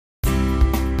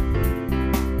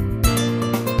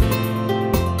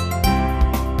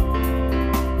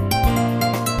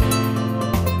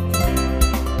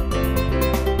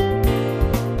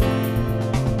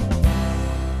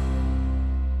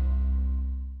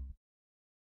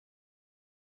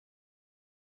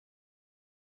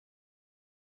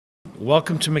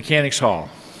Welcome to Mechanics Hall.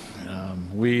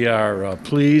 We are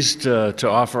pleased to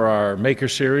offer our Maker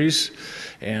Series,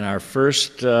 and our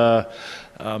first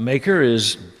maker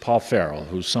is Paul Farrell,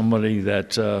 who's somebody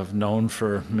that I've known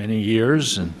for many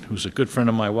years and who's a good friend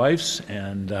of my wife's.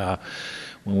 And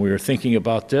when we were thinking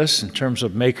about this in terms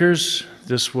of makers,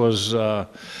 this was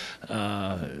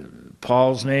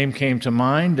Paul's name came to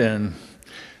mind, and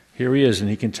here he is, and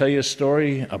he can tell you a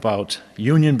story about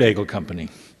Union Bagel Company.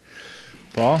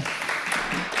 Paul?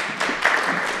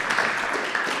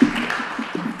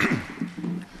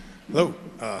 Hello.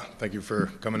 Thank you for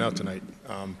coming out tonight.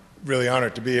 Really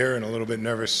honored to be here and a little bit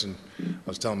nervous. And I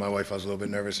was telling my wife I was a little bit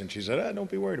nervous, and she said, don't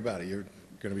be worried about it. You're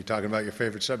going to be talking about your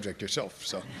favorite subject yourself.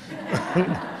 So,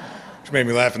 which made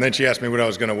me laugh. And then she asked me what I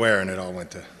was going to wear, and it all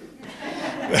went to.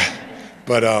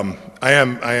 But I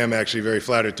am actually very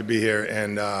flattered to be here.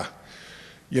 And,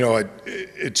 you know,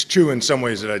 it's true in some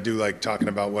ways that I do like talking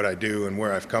about what I do and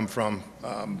where I've come from.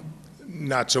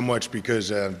 Not so much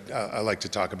because I like to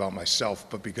talk about myself,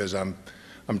 but because I'm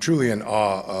truly in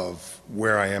awe of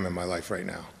where I am in my life right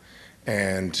now.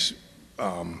 And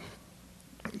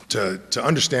to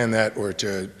understand that, or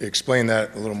to explain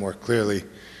that a little more clearly,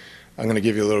 I'm going to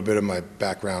give you a little bit of my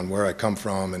background, where I come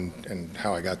from and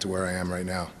how I got to where I am right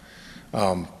now.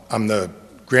 I'm the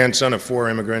grandson of 4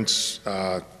 immigrants.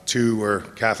 2 were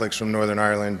Catholics from Northern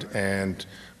Ireland, and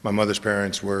my mother's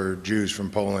parents were Jews from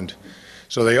Poland.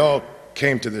 So they all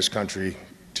came to this country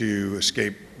to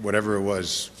escape whatever it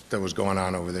was that was going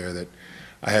on over there that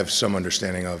I have some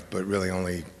understanding of, but really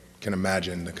only can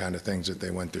imagine the kind of things that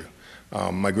they went through.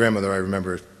 My grandmother, I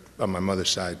remember on my mother's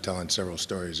side, telling several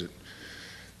stories that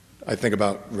I think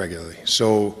about regularly.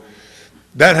 So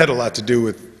that had a lot to do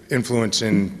with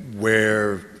influencing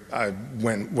where I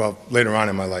went. Well, later on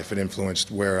in my life, it influenced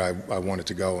where I wanted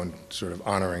to go, and sort of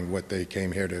honoring what they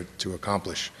came here to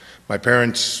accomplish. My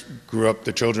parents grew up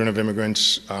the children of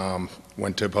immigrants,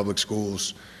 went to public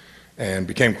schools, and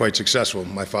became quite successful.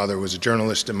 My father was a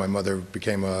journalist, and my mother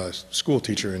became a school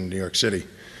teacher in New York City.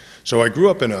 So I grew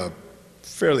up in a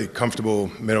fairly comfortable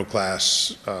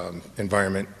middle-class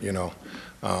environment, you know.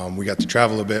 We got to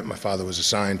travel a bit. My father was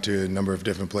assigned to a number of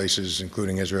different places,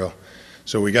 including Israel.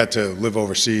 So we got to live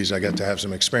overseas. I got to have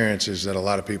some experiences that a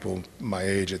lot of people my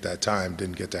age at that time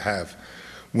didn't get to have.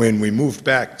 When we moved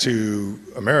back to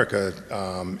America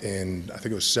in, I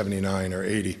think it was 79 or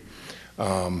 80,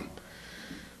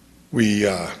 we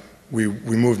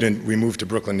moved to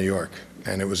Brooklyn, New York,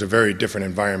 and it was a very different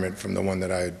environment from the one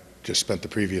that I had just spent the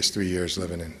previous 3 years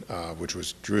living in, which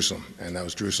was Jerusalem, and that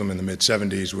was Jerusalem in the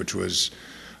mid-70s, which was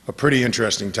a pretty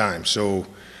interesting time. So,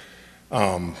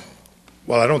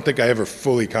 while I don't think I ever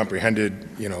fully comprehended,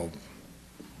 you know,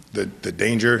 the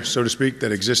danger, so to speak,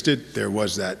 that existed, there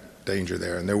was that danger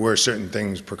there, and there were certain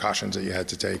things, precautions that you had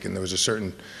to take, and there was a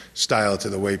certain style to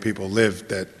the way people lived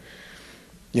that,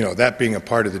 you know, that being a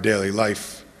part of the daily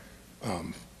life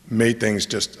made things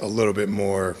just a little bit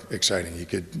more exciting.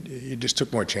 You just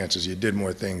took more chances, you did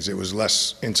more things. It was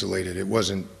less insulated. It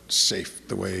wasn't safe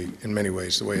the way, in many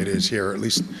ways, the way it is here, or at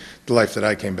least the life that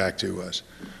I came back to was.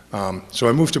 So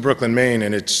I moved to Brooklyn, Maine,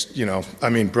 and it's, you know, I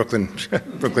mean, Brooklyn,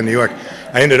 New York.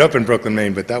 I ended up in Brooklyn,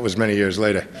 Maine, but that was many years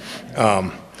later.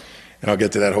 And I'll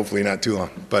get to that hopefully not too long.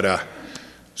 But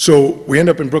so we end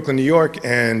up in Brooklyn, New York,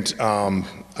 and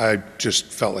I just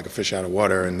felt like a fish out of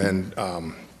water. And then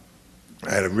I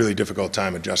had a really difficult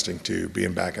time adjusting to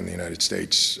being back in the United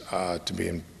States, to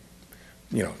being,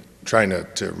 you know, trying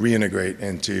to reintegrate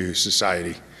into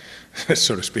society,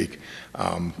 so to speak.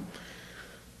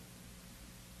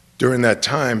 During that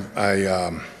time,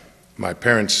 my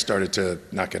parents started to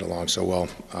not get along so well,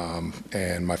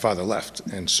 and my father left,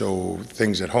 and so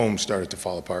things at home started to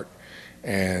fall apart,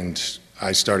 and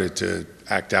I started to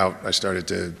act out. I started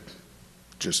to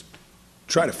just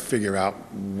try to figure out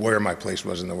where my place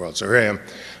was in the world. So here I am.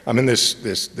 I'm in this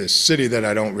city that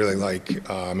I don't really like.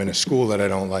 I'm in a school that I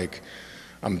don't like.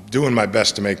 I'm doing my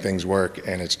best to make things work,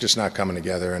 and it's just not coming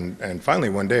together. And finally,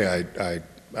 one day,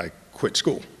 I quit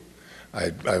school.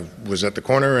 I was at the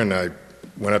corner, and I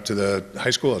went up to the high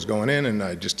school I was going in, and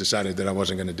I just decided that I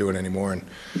wasn't going to do it anymore. And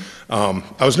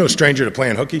I was no stranger to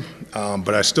playing hooky,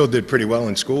 but I still did pretty well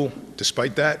in school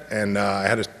despite that. And I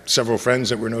had several friends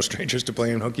that were no strangers to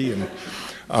playing hooky, and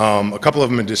a couple of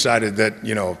them had decided that,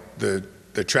 you know,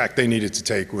 the track they needed to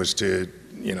take was to,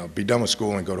 you know, be done with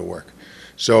school and go to work.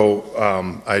 So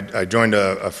I joined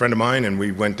a friend of mine, and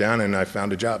we went down, and I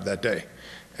found a job that day.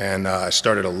 And I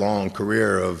started a long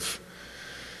career of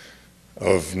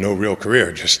no real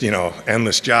career, just, you know,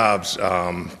 endless jobs,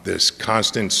 this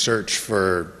constant search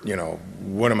for, you know,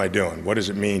 what am I doing? What does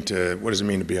it mean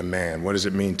to be a man? What does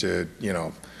it mean to, you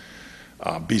know,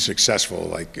 be successful.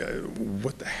 Like,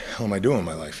 what the hell am I doing in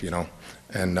my life, you know?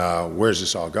 And where's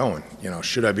this all going? You know,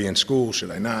 should I be in school?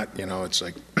 Should I not? You know, it's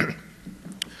like,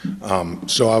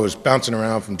 so I was bouncing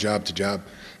around from job to job,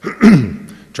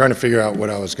 trying to figure out what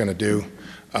I was going to do.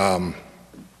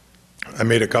 I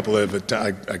made a couple of,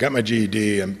 I got my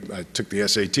GED, and I took the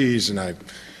SATs, and I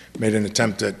made an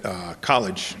attempt at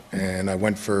college, and I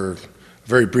went for a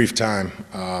very brief time.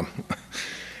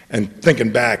 And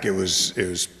thinking back, it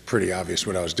was pretty obvious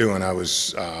what I was doing.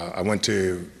 I went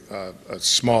to a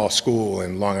small school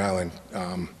in Long Island,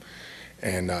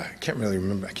 and I can't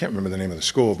remember the name of the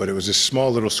school, but it was this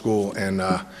small little school, and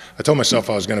I told myself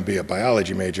I was going to be a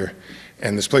biology major,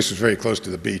 and this place was very close to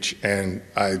the beach, and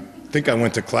I think I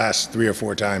went to class 3 or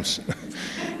 4 times,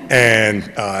 and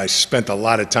I spent a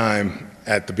lot of time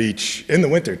at the beach in the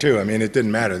winter too. I mean, it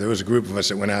didn't matter. There was a group of us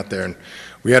that went out there, and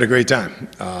we had a great time.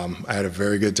 I had a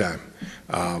very good time.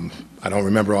 I don't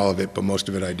remember all of it, but most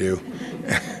of it I do.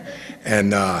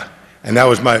 And that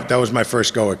was my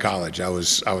first go at college. I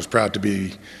was proud to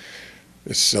be.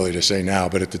 It's silly to say now,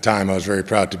 but at the time I was very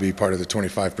proud to be part of the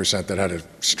 25% that had a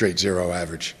straight 0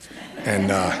 average,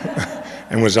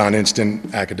 and was on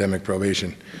instant academic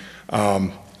probation.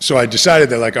 So I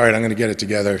decided that, like, all right, I'm going to get it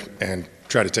together and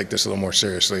try to take this a little more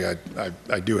seriously.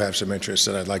 I do have some interests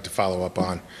that I'd like to follow up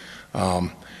on.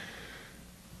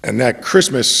 And that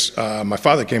Christmas, my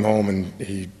father came home, and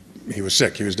he was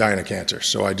sick. He was dying of cancer.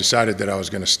 So I decided that I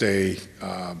was going to stay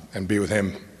and be with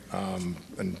him,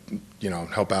 and, you know,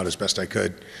 help out as best I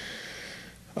could,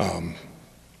 and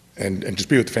just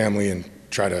be with the family and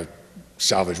try to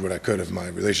salvage what I could of my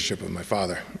relationship with my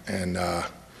father. And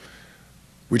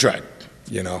we tried,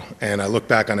 you know, and I look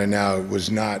back on it now. It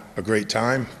was not a great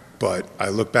time, but I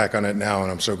look back on it now,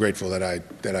 and I'm so grateful that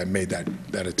I made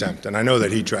that attempt. And I know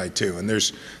that he tried too, and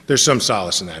there's some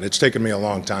solace in that. It's taken me a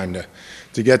long time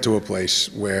to get to a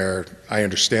place where I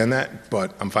understand that,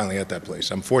 but I'm finally at that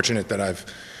place. I'm fortunate that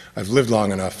I've lived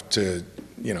long enough to,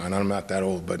 you know, and I'm not that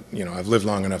old, but, you know, I've lived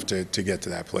long enough to get to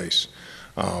that place.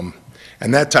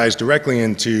 And that ties directly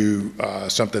into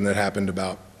something that happened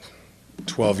about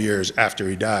 12 years after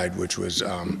he died, which was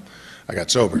I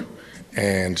got sober.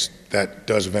 And that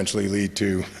does eventually lead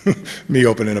to me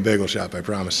opening a bagel shop, I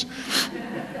promise.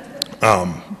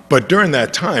 But during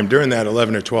that time, during that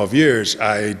 11 or 12 years,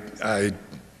 I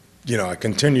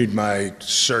continued my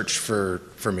search for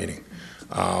meaning.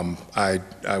 I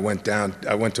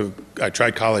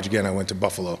tried college again. I went to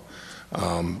Buffalo.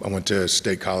 I went to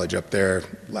State College up there,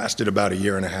 lasted about 1.5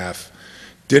 years.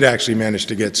 Did actually manage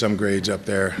to get some grades up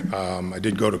there. I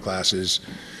did go to classes.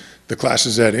 The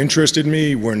classes that interested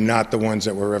me were not the ones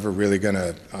that were ever really going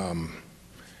to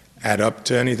add up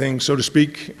to anything, so to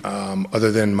speak,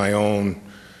 other than my own.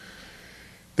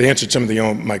 They answered some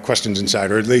of my questions inside,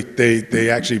 or they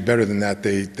actually, better than that,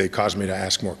 they caused me to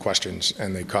ask more questions,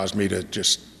 and they caused me to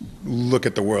just look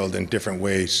at the world in different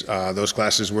ways. Those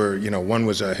classes were, you know, one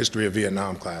was a history of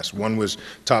Vietnam class. One was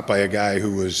taught by a guy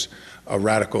who was a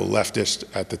radical leftist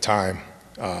at the time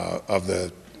of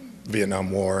the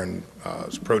Vietnam War, and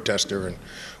was a protester and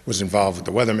was involved with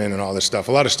the weathermen and all this stuff.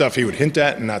 A lot of stuff he would hint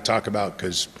at and not talk about,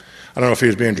 because I don't know if he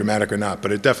was being dramatic or not,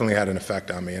 but it definitely had an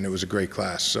effect on me, and it was a great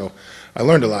class. So I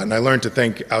learned a lot, and I learned to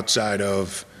think outside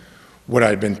of what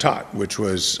I'd been taught, which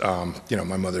was, you know,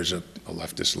 my mother's a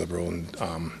leftist liberal,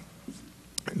 and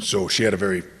so she had a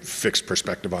very fixed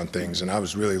perspective on things, and I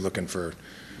was really looking for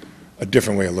a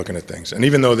different way of looking at things. And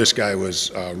even though this guy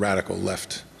was a radical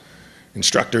left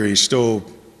instructor, he still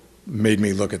made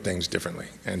me look at things differently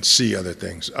and see other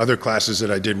things. Other classes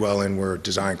that I did well in were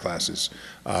design classes.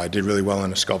 I did really well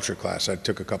in a sculpture class. I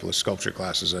took a couple of sculpture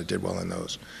classes. I did well in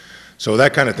those. So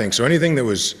that kind of thing. So anything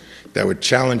that would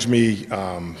challenge me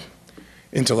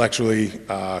intellectually,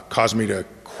 cause me to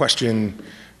question,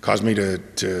 cause me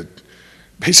to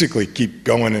basically keep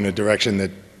going in a direction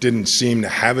that didn't seem to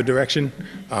have a direction,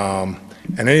 and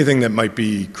anything that might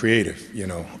be creative, you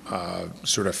know,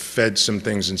 sort of fed some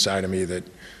things inside of me that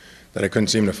I couldn't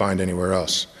seem to find anywhere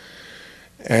else.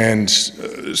 And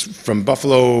from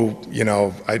Buffalo, you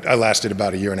know, I lasted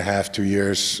about 1.5 years, 2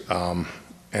 years,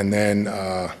 and then,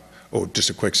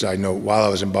 just a quick side note, while I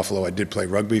was in Buffalo, I did play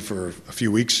rugby for a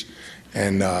few weeks,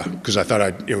 and because I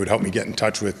thought it would help me get in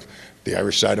touch with the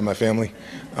Irish side of my family.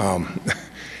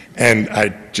 And I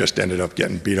just ended up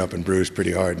getting beat up and bruised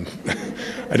pretty hard.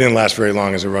 I didn't last very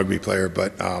long as a rugby player,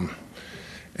 but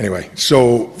anyway.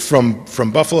 So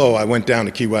from Buffalo, I went down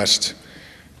to Key West,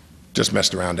 just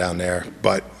messed around down there.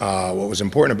 But what was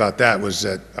important about that was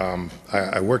that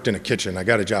I worked in a kitchen. I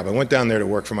got a job. I went down there to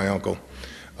work for my uncle,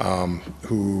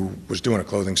 who was doing a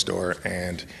clothing store,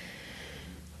 and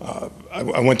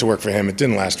I went to work for him. It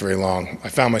didn't last very long. I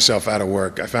found myself out of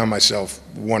work. I found myself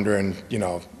wondering,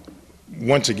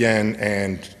 once again,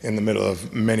 and in the middle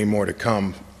of many more to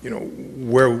come,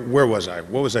 where was I?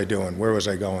 What was I doing? Where was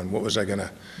I going? What was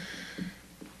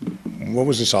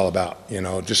this all about?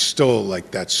 Just still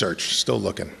like that search, still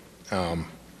looking.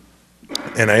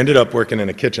 And I ended up working in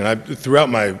a kitchen. Throughout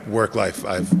my work life,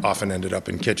 I've often ended up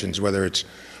in kitchens, whether it's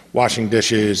washing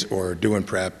dishes or doing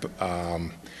prep.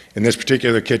 In this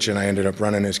particular kitchen, I ended up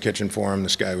running his kitchen for him.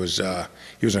 This guy was,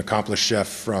 he was an accomplished chef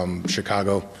from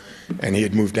Chicago, and he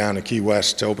had moved down to Key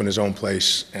West to open his own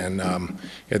place. And he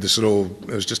had this it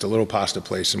was just a little pasta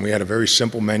place, and we had a very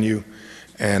simple menu.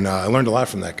 And I learned a lot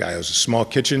from that guy. It was a small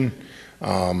kitchen.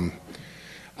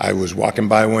 I was walking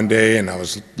by one day, and I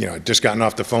was, I'd just gotten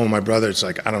off the phone with my brother. It's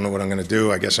like, I don't know what I'm going to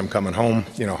do. I guess I'm coming home.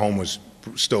 Home was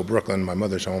still Brooklyn, my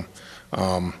mother's home.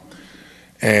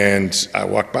 And I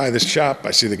walked by this shop,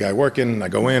 I see the guy working, I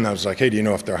go in, I was like, hey, do you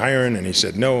know if they're hiring? And he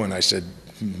said no, and I said,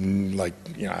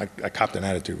 I copped an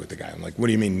attitude with the guy. I'm like, what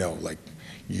do you mean no? Like,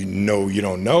 you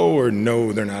don't know, or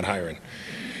no, they're not hiring?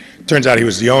 Turns out he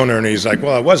was the owner, and he's like,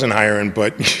 well, I wasn't hiring,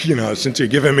 but, since you're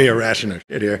giving me a ration of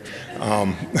shit here,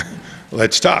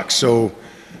 let's talk. So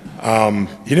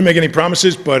he didn't make any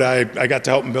promises, but I got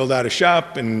to help him build out a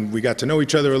shop, and we got to know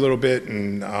each other a little bit,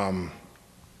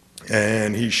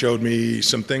 and he showed me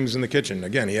some things in the kitchen.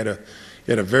 Again, he had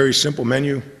a very simple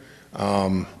menu,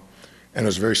 and it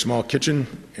was a very small kitchen.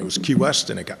 It was Key West,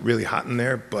 and it got really hot in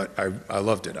there, but I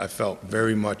loved it. I felt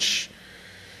very much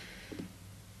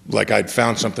like I'd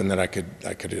found something that I could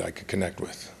connect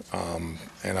with.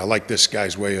 And I liked this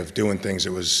guy's way of doing things.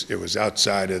 It was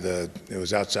outside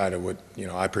of what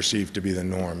I perceived to be the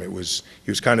norm. He was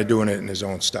kind of doing it in his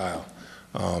own style.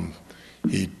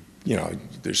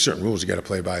 There's certain rules you got to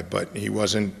play by, but it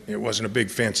wasn't a big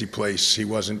fancy place. He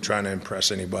wasn't trying to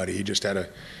impress anybody. He just had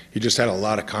a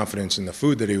lot of confidence in the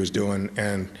food that he was doing,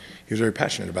 and he was very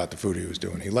passionate about the food he was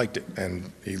doing. He liked it,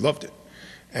 and he loved it.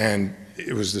 And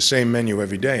it was the same menu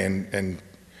every day, and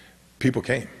people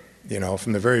came.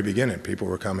 From the very beginning, people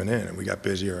were coming in, and we got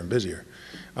busier and busier.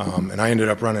 And I ended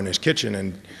up running his kitchen,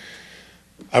 and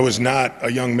I was not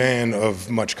a young man of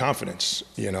much confidence,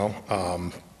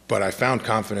 but I found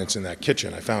confidence in that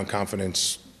kitchen. I found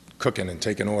confidence cooking and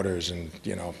taking orders, and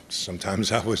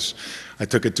sometimes I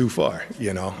took it too far,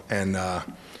 And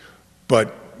but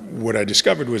what I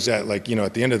discovered was that,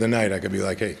 at the end of the night, I could be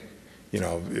like, hey,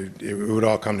 it would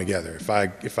all come together. If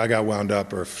I got wound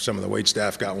up, or if some of the wait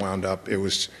staff got wound up, it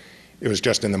was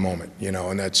just in the moment,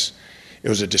 and it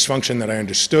was a dysfunction that I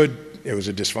understood. It was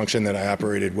a dysfunction that I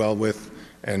operated well with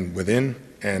and within,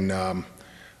 and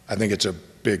I think it's a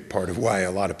big part of why a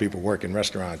lot of people work in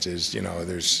restaurants is,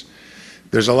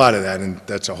 there's a lot of that, and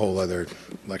that's a whole other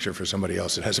lecture for somebody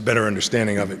else that has a better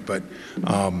understanding of it. But,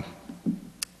 and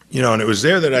it was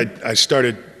there that I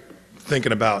started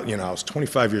thinking about, I was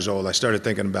 25 years old, I started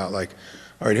thinking about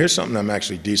all right, here's something I'm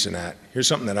actually decent at. Here's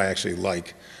something that I actually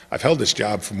like. I've held this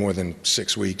job for more than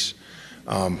 6 weeks.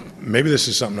 Maybe this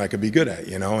is something I could be good at,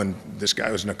 and this guy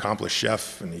was an accomplished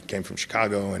chef, and he came from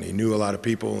Chicago, and he knew a lot of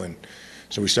people, and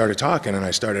so we started talking, and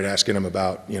I started asking him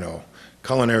about,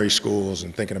 culinary schools,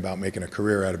 and thinking about making a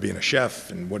career out of being a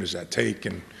chef, and what does that take,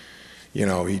 and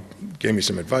he gave me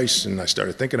some advice, and I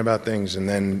started thinking about things, and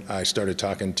then I started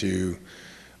talking to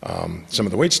some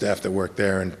of the waitstaff that worked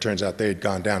there, and it turns out they had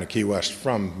gone down to Key West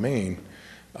from Maine.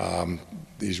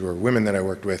 These were women that I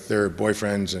worked with. Their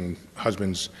boyfriends and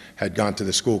husbands had gone to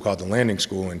the school called the Landing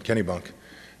School in Kennebunk,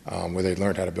 where they'd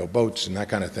learned how to build boats and that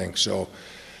kind of thing. So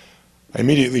I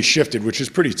immediately shifted, which is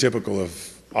pretty typical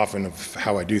often of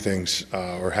how I do things,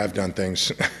 or have done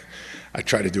things. I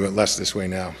try to do it less this way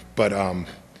now. But I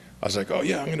was like, oh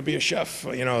yeah, I'm going to be a chef.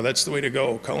 That's the way to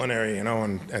go, culinary,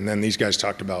 and then these guys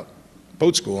talked about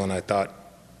boat school, and I thought,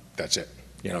 that's it.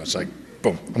 It's like,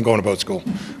 boom, I'm going to boat school.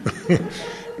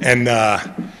 And,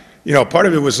 part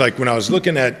of it was like when I was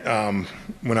looking at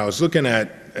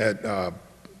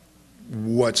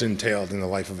what's entailed in the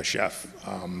life of a chef,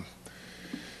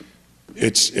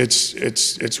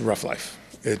 it's a rough life.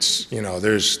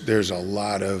 There's a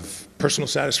lot of personal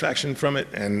satisfaction from it,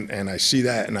 and I see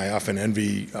that, and I often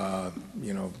envy,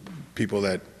 people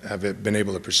that have been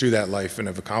able to pursue that life and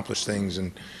have accomplished things,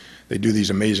 and they do these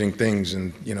amazing things,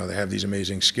 and they have these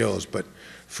amazing skills. But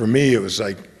for me, it was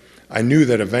like I knew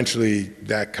that eventually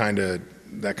that kind of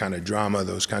drama,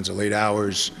 those kinds of late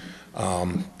hours,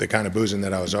 the kind of boozing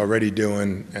that I was already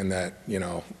doing, and that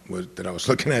that I was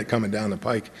looking at coming down the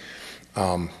pike,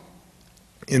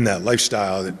 in that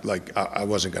lifestyle, that I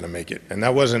wasn't going to make it, and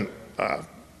that wasn't a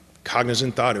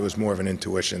cognizant thought. It was more of an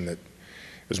intuition that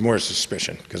was more a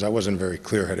suspicion because I wasn't a very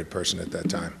clear-headed person at that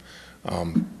time.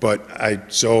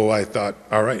 So I thought,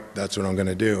 all right, that's what I'm going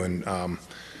to do. And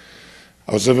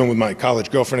I was living with my college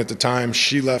girlfriend at the time.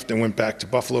 She left and went back to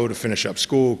Buffalo to finish up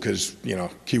school because, you know,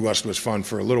 Key West was fun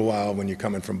for a little while when you're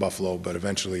coming from Buffalo, but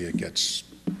eventually it gets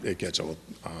old.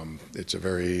 It's a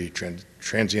very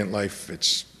transient life.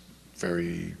 It's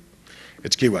Key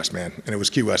West, man. And it was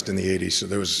Key West in the 80s, so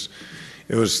there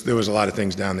was a lot of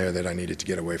things down there that I needed to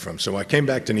get away from. So I came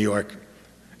back to New York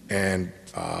and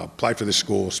applied for this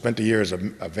school, spent a year as a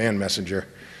van messenger,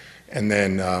 and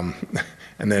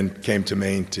then came to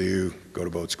Maine to go to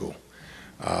boat school.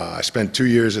 I spent 2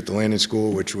 years at the landing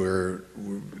school, which were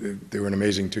an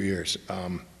amazing 2 years.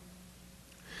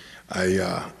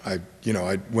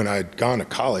 When I'd gone to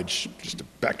college, just to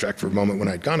backtrack for a moment, when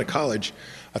I'd gone to college,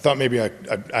 I thought maybe I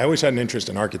always had an interest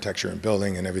in architecture and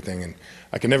building and everything, and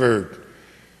I could never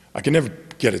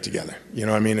get it together. You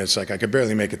know what I mean? It's like I could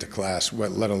barely make it to class,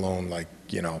 let alone like,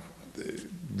 you know,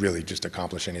 really just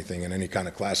accomplish anything in any kind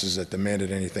of classes that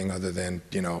demanded anything other than,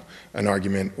 you know, an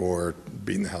argument or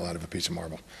beating the hell out of a piece of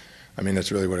marble. I mean,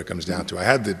 that's really what it comes down to. I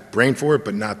had the brain for it,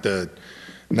 but not the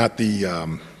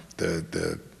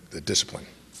discipline,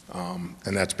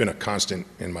 and that's been a constant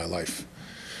in my life.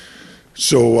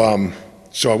 So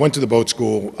I went to the boat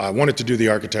school. I wanted to do the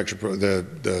architecture,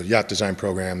 the yacht design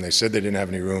program. They said they didn't have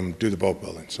any room, do the boat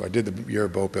building. So I did the year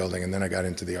of boat building, and then I got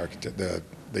into the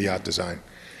yacht design.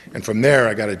 And from there,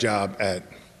 I got a job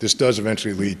this does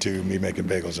eventually lead to me making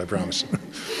bagels, I promise.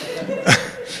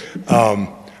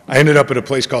 I ended up at a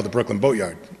place called the Brooklyn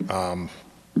Boatyard,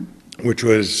 which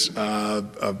was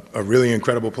a really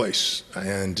incredible place,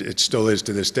 and it still is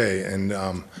to this day. And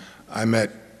I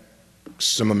met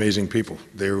some amazing people.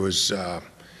 There was,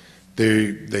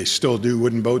 they still do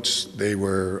wooden boats. They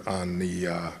were on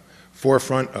the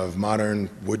forefront of modern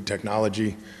wood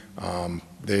technology.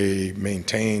 They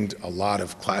maintained a lot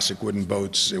of classic wooden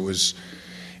boats. It was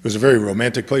a very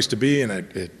romantic place to be, and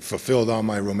it fulfilled all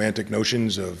my romantic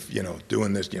notions of, you know,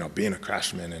 doing this, you know, being a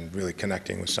craftsman and really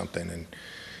connecting with something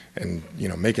and you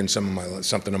know, making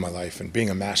something of my life and being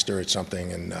a master at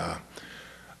something. And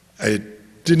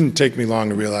it didn't take me long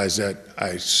to realize that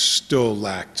I still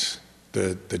lacked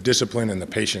the discipline and the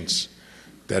patience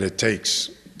that it takes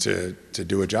to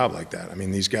do a job like that. I mean,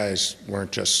 these guys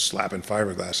weren't just slapping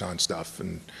fiberglass on stuff,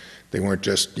 and they weren't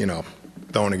just, you know,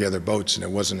 throwing together boats, and it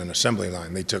wasn't an assembly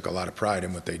line. They took a lot of pride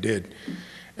in what they did.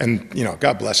 And, you know,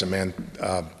 God bless him, man.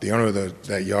 The owner of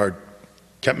that yard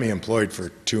kept me employed for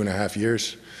 2.5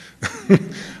 years.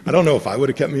 I don't know if I would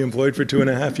have kept me employed for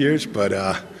 2.5 years, but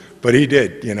he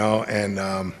did, you know.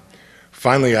 And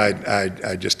finally,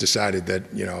 I just decided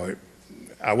that, you know,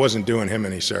 I wasn't doing him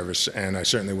any service, and I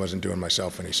certainly wasn't doing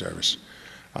myself any service.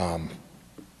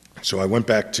 So I went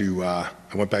back to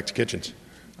kitchens.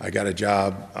 I got a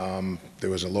job.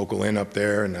 There was a local inn up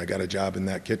there, and I got a job in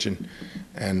that kitchen.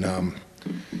 And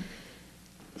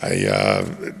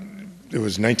it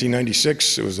was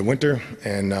 1996. It was the winter,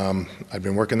 and I'd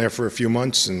been working there for a few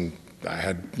months, and I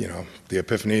had, you know, the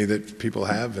epiphany that people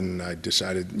have, and I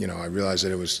decided, you know, I realized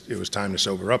that it was time to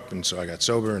sober up, and so I got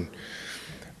sober. And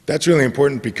that's really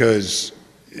important because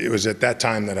it was at that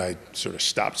time that I sort of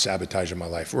stopped sabotaging my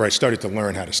life, or I started to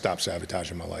learn how to stop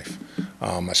sabotaging my life.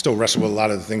 I still wrestle with a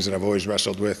lot of the things that I've always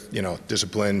wrestled with. You know,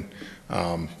 discipline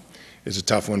is a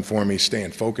tough one for me.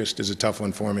 Staying focused is a tough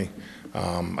one for me.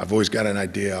 I've always got an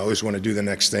idea. I always want to do the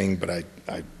next thing, but I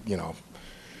you know,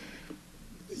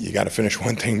 you got to finish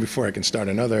one thing before I can start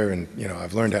another. And, you know,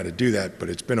 I've learned how to do that, but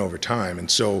it's been over time. And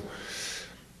so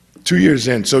 2 years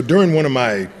in, so during one of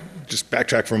my, just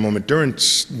backtrack for a moment, during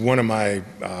one of my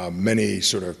many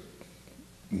sort of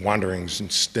wanderings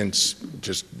and stints,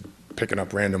 just picking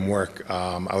up random work,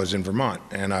 I was in Vermont,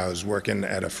 and I was working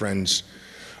at a friend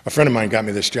of mine got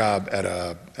me this job at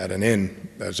an inn.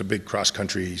 That was a big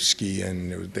cross-country ski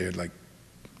inn. They had like,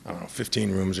 I don't know,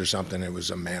 15 rooms or something. It was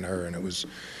a manor, and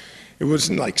it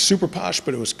wasn't like super posh,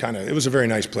 but it was a very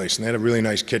nice place, and they had a really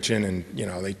nice kitchen. And, you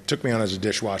know, they took me on as a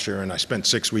dishwasher, and I spent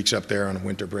 6 weeks up there on a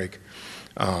winter break.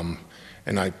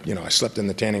 And I slept in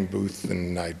the tanning booth,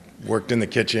 and I worked in the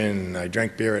kitchen, and I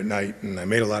drank beer at night, and I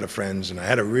made a lot of friends, and I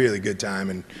had a really good time.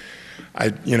 And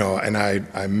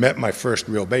I met my first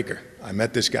real baker. I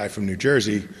met this guy from New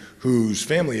Jersey whose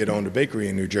family had owned a bakery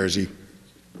in New Jersey,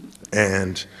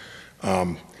 and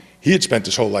he had spent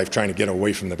his whole life trying to get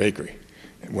away from the bakery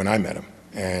when I met him.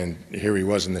 And here he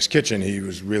was in this kitchen. He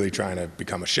was really trying to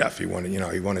become a chef. He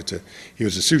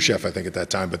was a sous chef, I think, at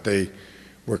that time, but they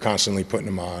were constantly putting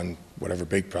him on whatever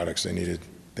baked products they needed,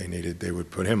 they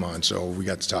would put him on. So we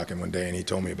got to talking one day, and he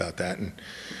told me about that. And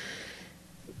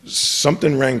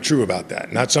something rang true about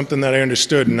that. Not something that I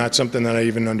understood, and not something that I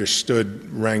even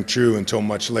understood rang true until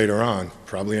much later on,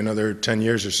 probably another 10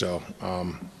 years or so,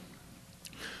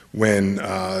 when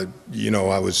you know,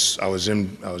 I was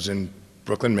in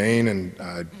Brooklyn, Maine, and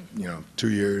you know, 2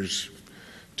 years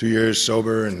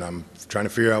sober, and I'm trying to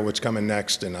figure out what's coming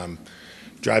next, and I'm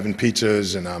driving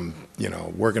pizzas, and I'm, you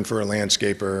know, working for a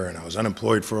landscaper, and I was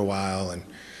unemployed for a while, and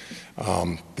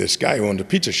this guy who owned a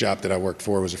pizza shop that I worked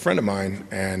for was a friend of mine,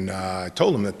 and I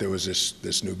told him that there was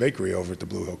this new bakery over at the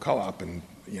Blue Hill Co-op, and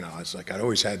you know, I was like, I'd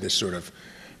always had this sort of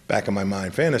back of my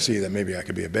mind fantasy that maybe I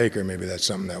could be a baker, maybe that's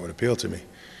something that would appeal to me.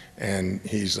 And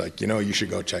he's like, you know, you should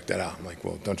go check that out. I'm like,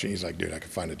 well, don't you? He's like, dude, I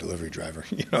could find a delivery driver.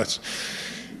 You know,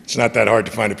 it's not that hard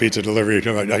to find a pizza delivery.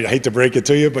 I hate to break it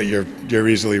to you, but you're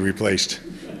easily replaced.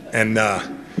 And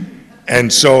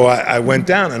so I went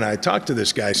down and I talked to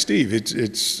this guy, Steve.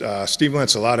 It's Steve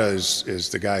Lancellotta is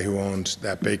the guy who owns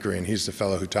that bakery, and he's the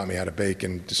fellow who taught me how to bake.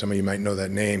 And some of you might know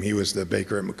that name. He was the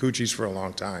baker at McCucci's for a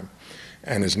long time,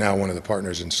 and is now one of the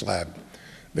partners in Slab.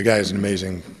 The guy is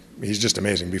he's just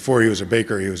amazing. Before he was a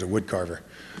baker, he was a wood carver.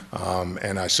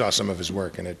 And I saw some of his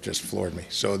work, and it just floored me.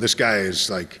 So this guy is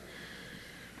like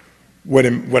what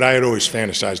I had always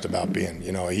fantasized about being.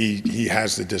 You know, he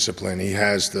has the discipline, he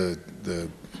has the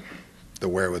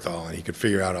wherewithal, and he could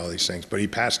figure out all these things. But he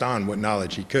passed on what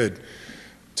knowledge he could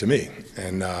to me,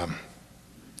 and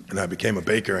I became a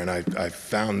baker, and I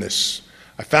found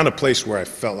a place where I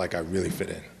felt like I really fit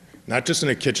in. Not just in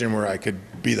a kitchen where I could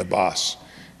be the boss,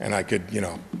 and I could, you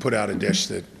know, put out a dish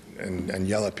and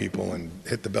yell at people and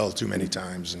hit the bell too many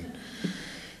times and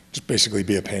just basically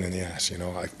be a pain in the ass. You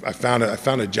know, I found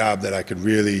a job that I could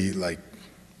really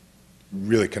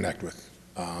connect with.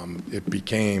 It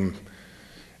became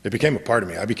a part of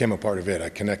me. I became a part of it. I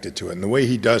connected to it, and the way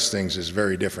he does things is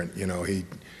very different. You know,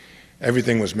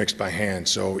 everything was mixed by hand,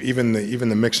 so even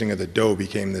the mixing of the dough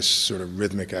became this sort of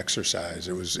rhythmic exercise.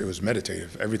 It was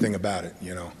meditative. Everything about it,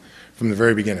 you know. From the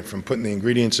very beginning, from putting the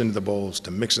ingredients into the bowls,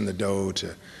 to mixing the dough,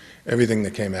 to everything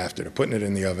that came after, to putting it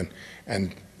in the oven.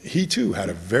 And he too had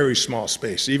a very small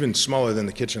space, even smaller than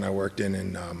the kitchen I worked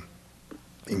in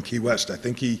Key West.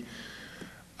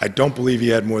 I don't believe he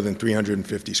had more than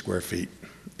 350 square feet,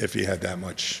 if he had that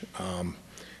much.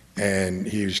 And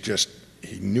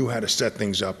he knew how to set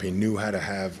things up. He knew how to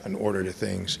have an order to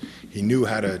things. He knew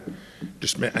how to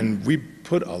and we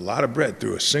put a lot of bread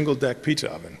through a single deck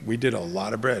pizza oven. We did a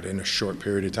lot of bread in a short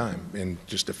period of time, in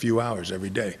just a few hours every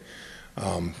day.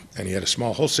 And he had a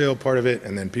small wholesale part of it,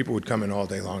 and then people would come in all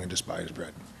day long and just buy his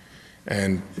bread.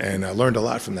 And I learned a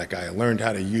lot from that guy. I learned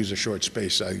how to use a short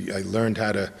space. I learned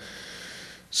how to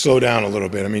slow down a little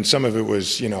bit. I mean, some of it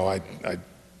was, you know, I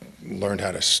learned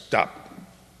how to stop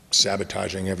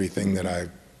sabotaging everything that I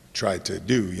tried to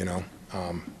do, you know.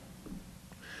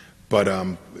 But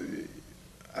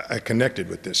I connected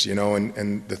with this, you know,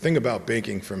 and the thing about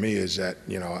baking for me is that,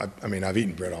 you know, I mean, I've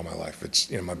eaten bread all my life. It's,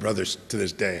 you know, my brother to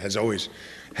this day has always,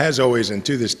 and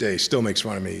to this day still makes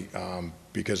fun of me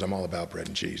because I'm all about bread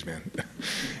and cheese, man.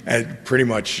 And pretty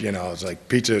much, you know, it's like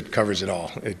pizza covers it all.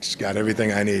 It's got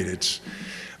everything I need.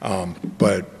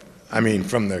 But I mean,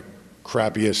 from the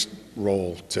crappiest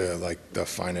roll to like the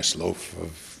finest loaf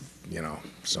of, you know,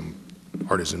 some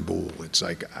artisan boule. It's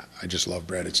like, I just love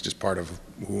bread. It's just part of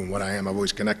who and what I am. I've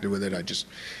always connected with it.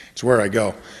 It's where I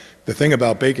go. The thing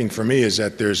about baking for me is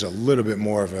that there's a little bit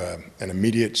more of an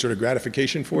immediate sort of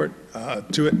gratification to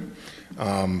it.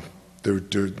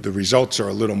 The results are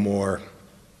a little more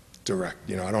direct.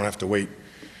 You know, I don't have to wait.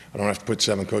 I don't have to put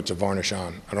 7 coats of varnish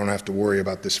on. I don't have to worry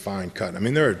about this fine cut. I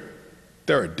mean, there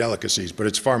are delicacies, but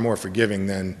it's far more forgiving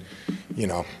than, you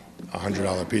know, a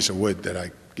 $100 piece of wood that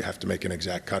I have to make an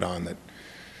exact cut on that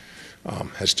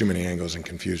has too many angles and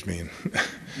confused me.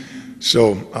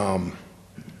 So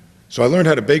I learned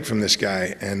how to bake from this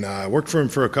guy, and I worked for him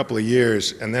for a couple of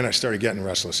years, and then I started getting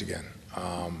restless again.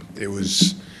 There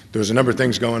was a number of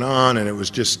things going on, and it was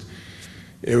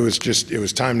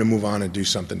time to move on and do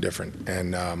something different.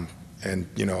 And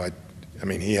you know, I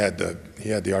mean, he had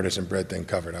the artisan bread thing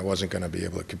covered. I wasn't going to be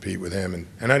able to compete with him,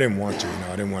 and I didn't want to. You know,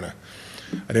 I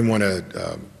didn't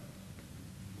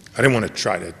want to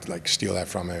try to like steal that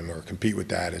from him or compete with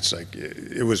that. It's like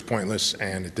it was pointless,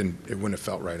 and it wouldn't have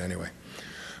felt right anyway.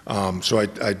 So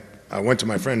I went to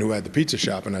my friend who had the pizza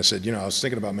shop, and I said, you know, I was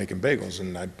thinking about making bagels,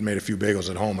 and I made a few bagels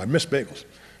at home. I miss bagels.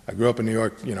 I grew up in New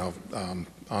York, you know,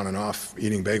 on and off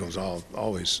eating bagels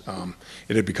always.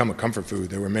 It had become a comfort food.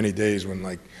 There were many days when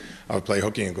like I would play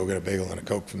hooky and go get a bagel and a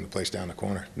Coke from the place down the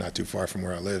corner, not too far from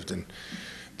where I lived, and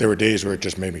there were days where it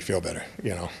just made me feel better,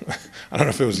 you know. I don't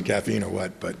know if it was the caffeine or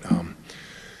what, but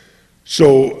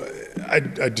So I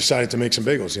decided to make some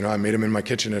bagels. You know, I made them in my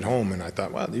kitchen at home, and I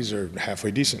thought, wow, these are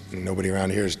halfway decent. And nobody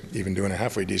around here is even doing a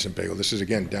halfway decent bagel. This is,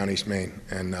 again, down East Maine.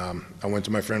 And I went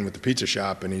to my friend with the pizza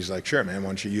shop, and he's like, sure, man, why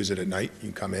don't you use it at night?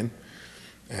 You can come in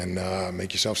and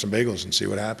make yourself some bagels and see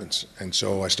what happens. And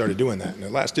so I started doing that, and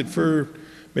it lasted for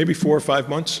maybe 4 or 5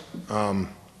 months.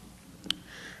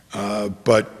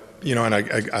 But you know, and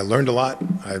I learned a lot.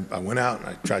 I went out and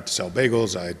I tried to sell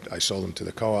bagels. I sold them to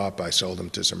the co-op. I sold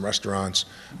them to some restaurants.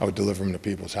 I would deliver them to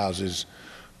people's houses.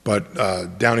 But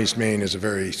down East Maine is a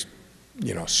very,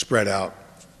 you know, spread out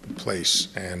place,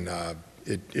 and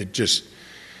it just,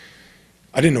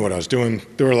 I didn't know what I was doing.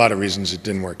 There were a lot of reasons it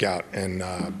didn't work out, and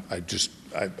I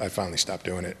finally stopped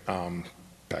doing it.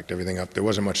 Packed everything up. There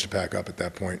wasn't much to pack up at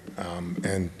that point,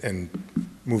 and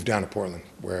moved down to Portland,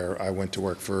 where I went to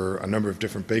work for a number of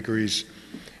different bakeries,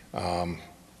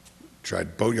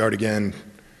 tried Boatyard again,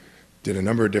 did a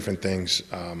number of different things.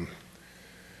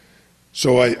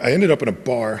 So I ended up in a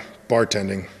bar,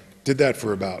 bartending, did that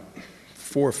for about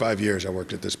 4 or 5 years. I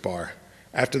worked at this bar.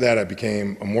 After that, I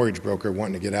became a mortgage broker,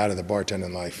 wanting to get out of the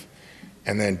bartending life.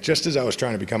 And then just as I was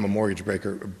trying to become a mortgage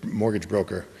broker,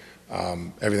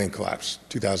 everything collapsed.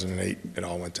 2008, it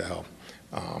all went to hell.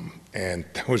 And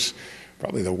that was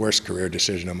probably the worst career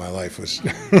decision of my life, was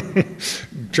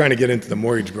trying to get into the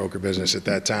mortgage broker business at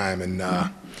that time. And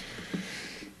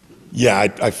yeah,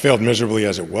 I failed miserably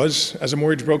as it was as a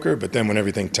mortgage broker, but then when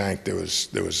everything tanked, there was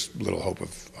little hope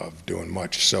of doing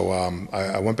much. So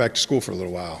I went back to school for a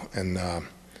little while, and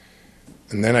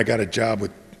then I got a job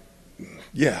with,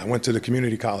 I went to the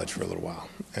community college for a little while,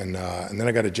 and then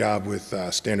I got a job with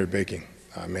Standard Baking.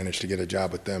 I managed to get a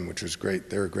job with them, which was great.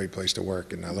 They're a great place to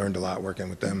work, and I learned a lot working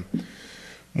with them.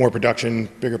 More production,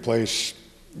 bigger place,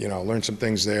 you know, learned some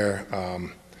things there.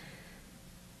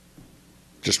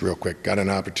 Just real quick, got an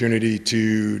opportunity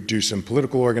to do some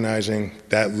political organizing.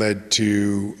 That led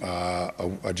to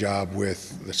a job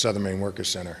with the Southern Maine Workers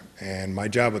Center. And my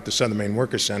job with the Southern Maine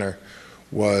Workers Center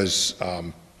was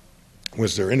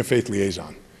their interfaith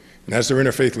liaison. And as their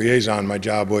interfaith liaison, my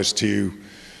job was to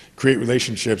create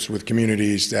relationships with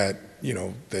communities that, you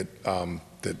know, that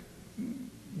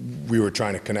we were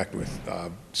trying to connect with,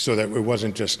 so that it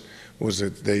wasn't just,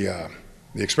 the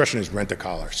expression is rent a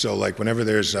collar. So like whenever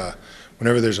there's a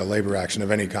labor action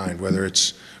of any kind, whether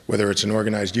it's an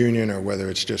organized union or whether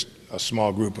it's just a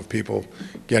small group of people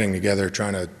getting together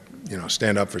trying to, you know,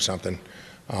 stand up for something,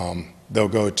 they'll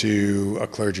go to a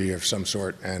clergy of some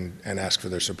sort and ask for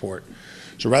their support.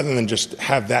 So rather than just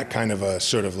have that kind of a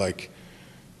sort of like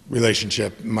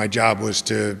relationship, my job was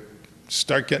to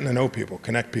start getting to know people,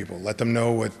 connect people, let them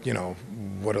know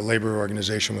what a labor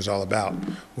organization was all about,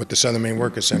 what the Southern Maine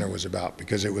Workers Center was about,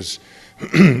 because it was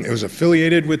it was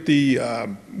affiliated with the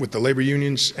labor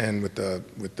unions and with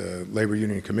the labor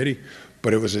union committee,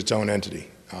 but it was its own entity,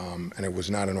 and it was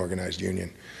not an organized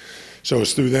union. So it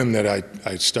was through them that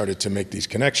I started to make these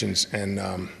connections, and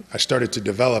I started to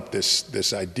develop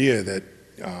this idea that,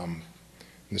 and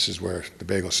this is where the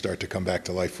bagels start to come back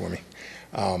to life for me.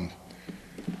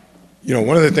 You know,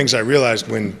 one of the things I realized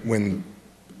when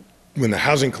the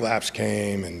housing collapse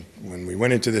came and when we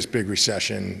went into this big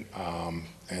recession,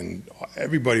 and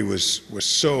everybody was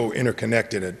so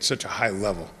interconnected at such a high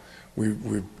level,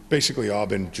 we've basically all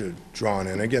been drawn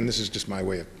in. Again, this is just my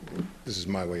way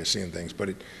of seeing things, but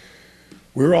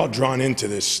we were all drawn into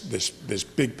this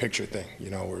big picture thing. You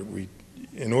know,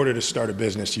 in order to start a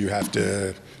business, you have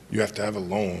to have a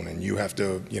loan, and you have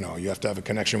to have a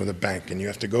connection with a bank, and you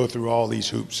have to go through all these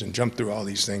hoops and jump through all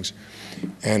these things,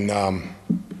 and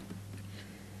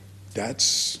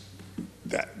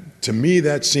to me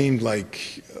that seemed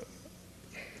like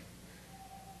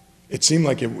it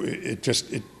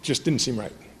just didn't seem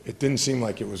right. It didn't seem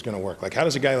like it was going to work. Like, how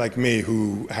does a guy like me,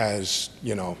 who has,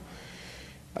 you know,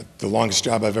 the longest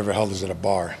job I've ever held is at a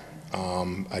bar.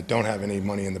 I don't have any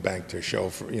money in the bank to show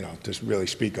for, you know, to really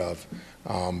speak of.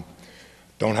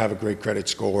 Don't have a great credit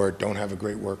score, don't have a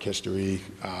great work history,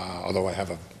 although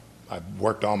I've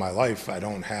worked all my life. I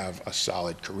don't have a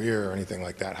solid career or anything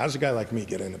like that. How does a guy like me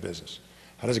get into business?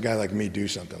 How does a guy like me do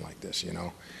something like this, you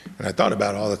know? And I thought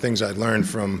about all the things I'd learned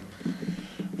from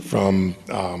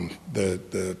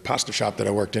the pasta shop that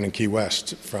I worked in Key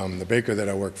West, from the baker that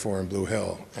I worked for in Blue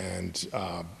Hill, and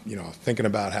you know, thinking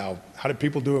about how did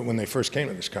people do it when they first came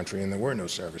to this country and there were no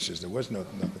services, there was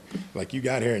nothing. Like, you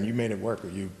got here and you made it work, or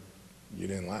you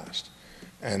didn't last.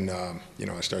 And you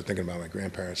know, I started thinking about my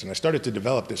grandparents, and I started to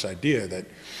develop this idea that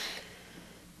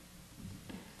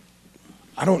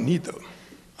I don't need them.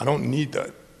 I don't need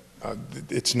that.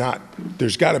 It's not.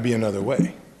 There's got to be another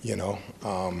way, you know.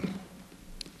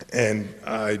 And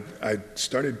I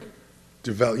started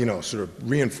develop, sort of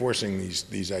reinforcing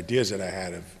these ideas that I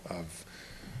had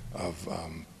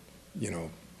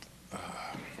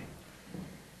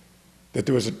that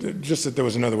there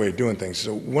was another way of doing things.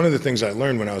 So one of the things I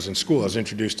learned when I was in school, I was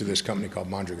introduced to this company called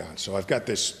Mondragon. So I've got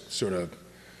this sort of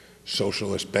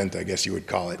socialist bent, I guess you would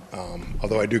call it,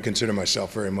 although I do consider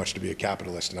myself very much to be a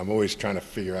capitalist, and I'm always trying to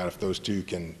figure out if those two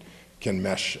can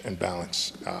mesh and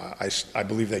balance. I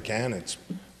believe they can. It's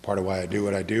part of why I do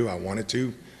what I do. I wanted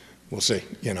to. We'll see.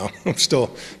 I'm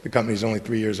still, the company's only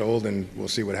 3 years old, and we'll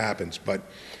see what happens. But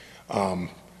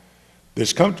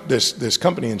this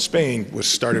company in Spain was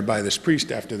started by this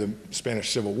priest after the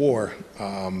Spanish Civil War,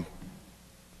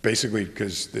 basically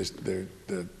because the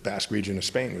Basque region of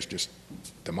Spain was just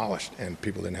demolished and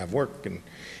people didn't have work. And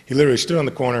he literally stood on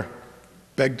the corner,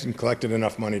 begged and collected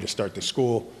enough money to start the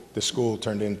school. The school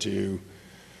turned into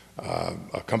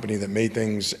a company that made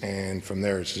things, and from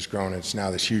there it's just grown. It's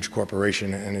now this huge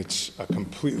corporation, and it's a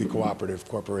completely cooperative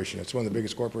corporation. It's one of the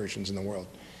biggest corporations in the world,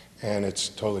 and it's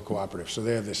totally cooperative. So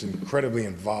they have this incredibly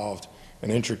involved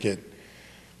and intricate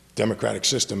democratic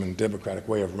system and democratic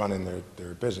way of running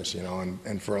their business,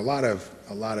 and for a lot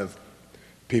of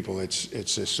people, it's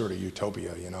this sort of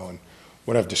utopia, and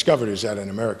what I've discovered is that in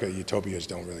America, utopias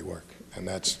don't really work, and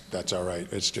that's all right.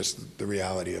 It's just the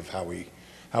reality of how we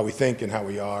think and how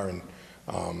we are, and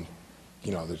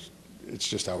it's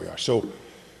just how we are. So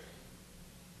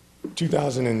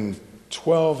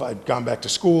 2012, I'd gone back to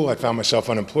school. I found myself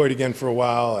unemployed again for a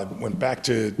while.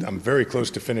 I'm very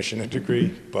close to finishing a degree,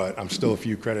 but I'm still a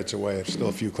few credits away. I'm still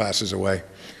a few classes away.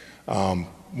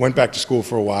 Went back to school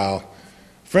for a while.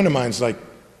 A friend of mine's like,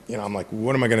 I'm like,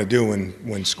 what am I going to do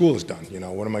when school is done?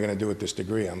 What am I going to do with this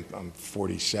degree? I'm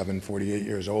 47, 48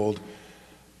 years old.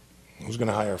 Who's going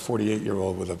to hire a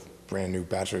 48-year-old with a brand new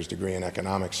bachelor's degree in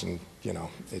economics? And,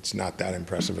 it's not that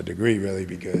impressive a degree, really,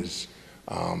 because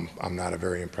I'm not a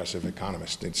very impressive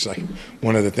economist. It's like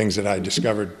one of the things that I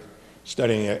discovered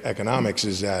studying economics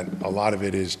is that a lot of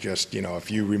it is just, if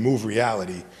you remove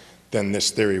reality, then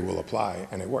this theory will apply,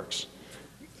 and it works.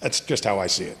 That's just how I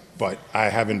see it. But I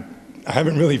haven't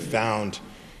really found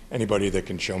anybody that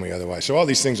can show me otherwise. So all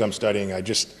these things I'm studying, I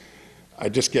just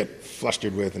get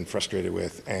flustered with and frustrated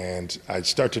with, and I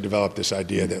start to develop this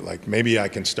idea that, like, maybe I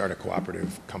can start a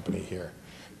cooperative company here.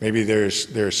 Maybe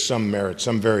there's some merit,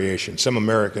 some variation, some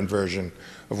American version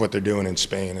of what they're doing in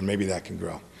Spain, and maybe that can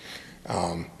grow.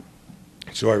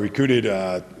 So I recruited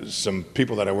some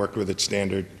people that I worked with at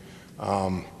Standard,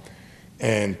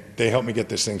 and they helped me get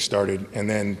this thing started. And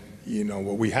then,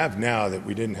 what we have now that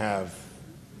we didn't have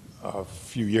a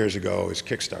few years ago is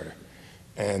Kickstarter.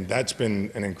 And that's been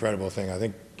an incredible thing. I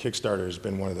think Kickstarter has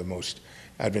been one of the most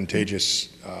advantageous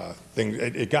things.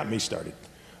 It got me started.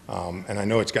 And I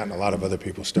know it's gotten a lot of other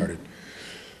people started.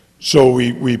 So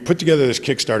we put together this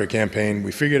Kickstarter campaign.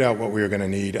 We figured out what we were going to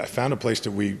need. I found a place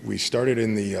that we started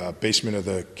in the basement of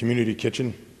the community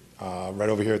kitchen right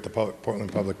over here at the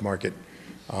Portland Public Market.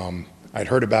 I'd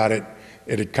heard about it.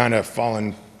 It had kind of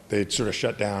fallen. They'd sort of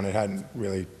shut down. It hadn't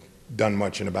really done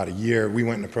much in about a year. We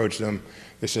went and approached them.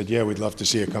 They said, yeah, we'd love to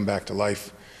see it come back to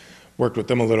life. Worked with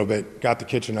them a little bit, got the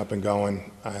kitchen up and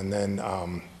going, and then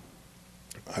I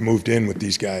moved in with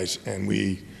these guys, and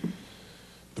the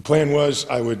plan was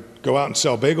I would go out and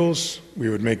sell bagels. We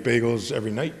would make bagels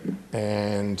every night,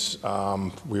 and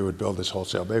we would build this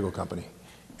wholesale bagel company.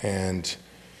 And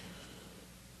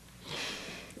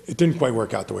it didn't quite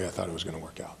work out the way I thought it was going to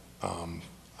work out.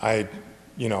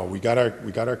 We got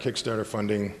our Kickstarter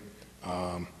funding.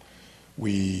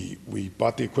 We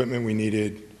bought the equipment we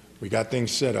needed. We got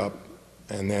things set up,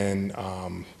 and then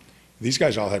these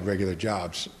guys all had regular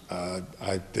jobs.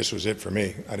 This was it for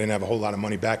me. I didn't have a whole lot of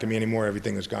money backing me anymore.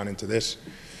 Everything has gone into this.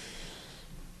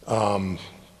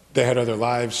 They had other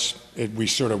lives. We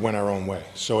sort of went our own way.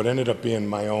 So it ended up being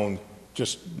my own,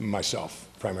 just myself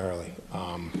primarily.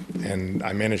 And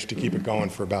I managed to keep it going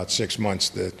for about 6 months.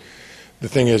 The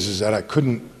thing is that I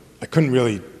couldn't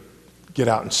really get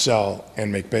out and sell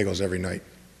and make bagels every night.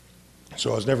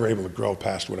 So I was never able to grow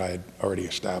past what I had already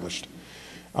established.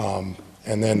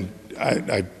 And then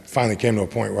I finally came to a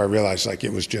point where I realized, like,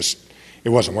 it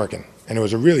wasn't working. And it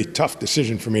was a really tough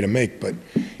decision for me to make, but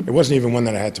it wasn't even one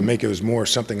that I had to make. It was more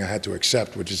something I had to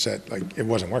accept, which is that, like, it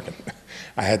wasn't working.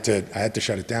 I had to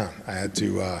shut it down. I had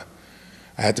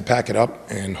to pack it up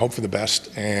and hope for the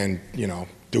best, and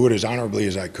do it as honorably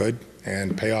as I could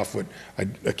and pay off what I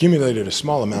accumulated. A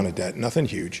small amount of debt, nothing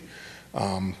huge,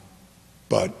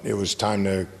 but it was time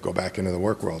to go back into the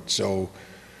work world. So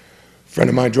a friend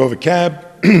of mine drove a cab.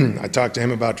 I talked to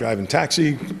him about driving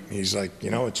taxi. He's like,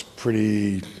 it's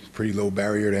pretty low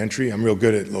barrier to entry. I'm real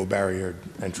good at low barrier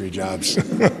entry jobs.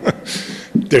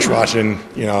 dishwashing,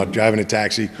 you know, driving a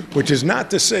taxi, which is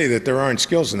not to say that there aren't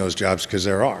skills in those jobs, because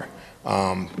there are.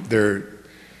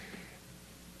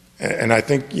 And I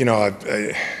think, you know,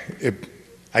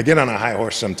 I get on a high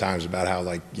horse sometimes about how,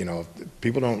 like, you know,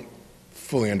 people don't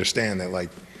fully understand that, like,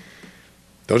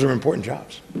 those are important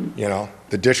jobs, you know.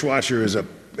 The dishwasher is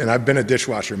and I've been a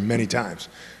dishwasher many times.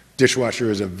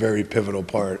 Dishwasher is a very pivotal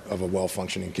part of a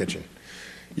well-functioning kitchen.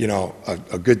 You know,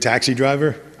 a good taxi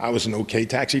driver, I was an okay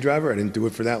taxi driver, I didn't do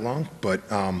it for that long, but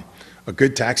a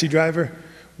good taxi driver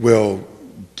will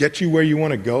get you where you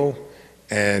want to go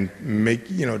and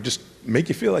just make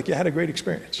you feel like you had a great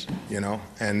experience, you know,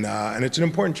 and it's an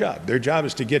important job. Their job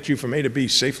is to get you from A to B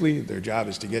safely, their job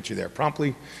is to get you there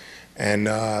promptly, and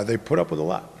they put up with a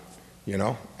lot, you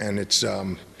know, and it's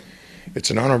an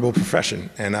honorable profession,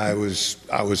 and I was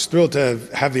thrilled to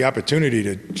have the opportunity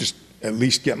to just at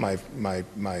least get my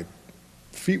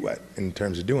feet wet in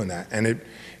terms of doing that, and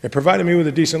it provided me with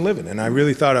a decent living, and I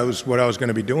really thought I was what I was going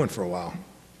to be doing for a while,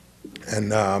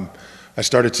 and I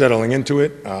started settling into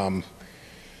it,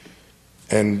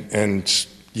 and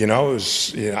you know,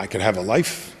 I could have a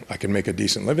life, I could make a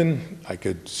decent living, I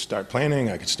could start planning,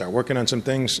 I could start working on some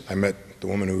things. I met the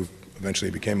woman who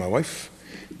eventually became my wife,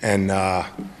 and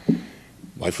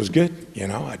life was good, you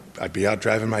know. I'd be out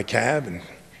driving my cab, and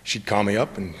she'd call me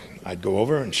up, and I'd go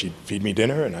over, and she'd feed me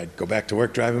dinner, and I'd go back to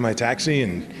work driving my taxi,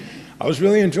 and I was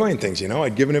really enjoying things, you know.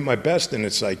 I'd given it my best, and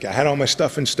it's like I had all my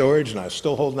stuff in storage, and I was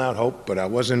still holding out hope, but I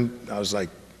was in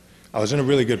a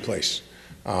really good place.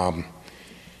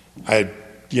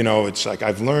 You know, it's like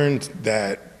I've learned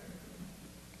that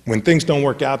when things don't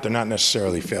work out, they're not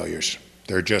necessarily failures.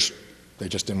 They just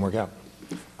didn't work out.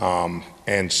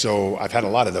 And so I've had a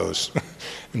lot of those,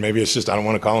 and maybe it's just I don't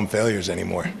want to call them failures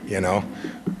anymore, you know.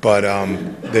 But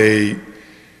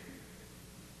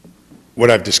what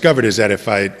I've discovered is that if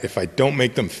I don't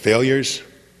make them failures,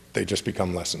 they just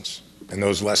become lessons, and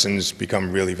those lessons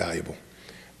become really valuable.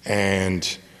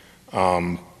 And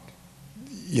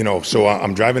you know, so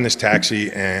I'm driving this taxi,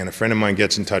 and a friend of mine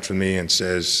gets in touch with me and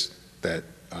says that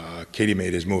Katie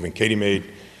Maid is moving. Katie Maid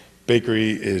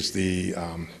Bakery is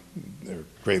they're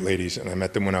great ladies, and I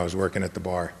met them when I was working at the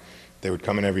bar. They would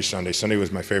come in every Sunday. Sunday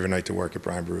was my favorite night to work at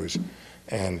Brian Brew's,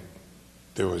 and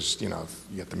there was, you know,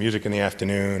 you got the music in the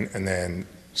afternoon, and then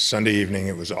Sunday evening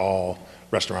it was all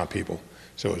restaurant people.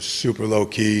 So it was super low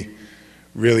key,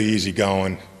 really easy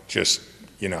going, just,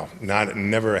 you know,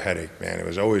 never a headache, man. It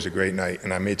was always a great night,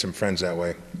 and I made some friends that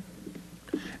way.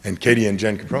 And Katie and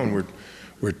Jen Caprone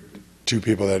were two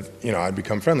people that, you know, I'd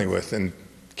become friendly with. And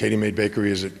Katie Maid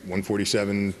Bakery is at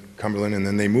 147 Cumberland, and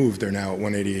then they moved. They're now at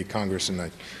 188 Congress, and I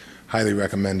highly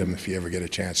recommend them if you ever get a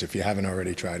chance. If you haven't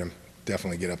already tried them,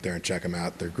 definitely get up there and check them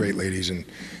out. They're great ladies, and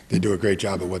they do a great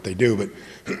job at what they do. But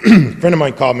a friend of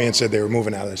mine called me and said they were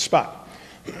moving out of this spot.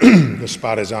 The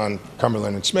spot is on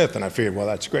Cumberland and Smith, and I figured, well,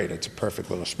 that's great. It's a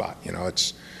perfect little spot, you know.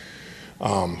 It's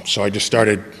so I just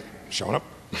started showing up.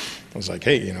 I was like,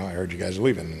 hey, you know, I heard you guys are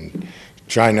leaving, and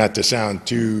trying not to sound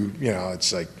too, you know,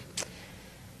 it's like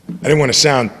I didn't want to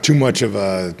sound too much of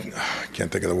a, I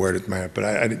can't think of the word at my head,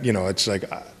 but you know, it's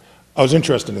like I was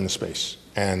interested in the space,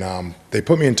 and they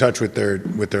put me in touch with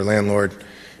their landlord,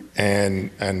 and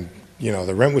you know,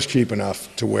 the rent was cheap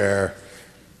enough to where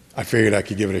I figured I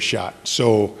could give it a shot.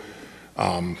 So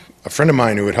a friend of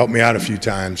mine who had helped me out a few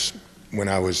times when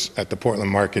I was at the Portland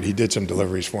market, he did some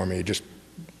deliveries for me. He just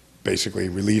basically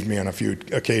relieved me on a few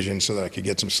occasions so that I could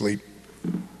get some sleep.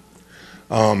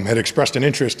 Had expressed an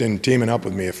interest in teaming up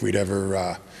with me if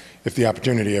the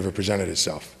opportunity ever presented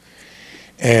itself.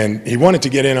 And he wanted to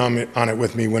get in on it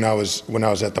with me when I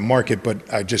was at the market,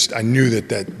 but I knew that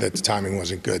the timing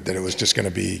wasn't good, that it was just going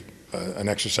to be an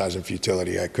exercise in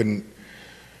futility.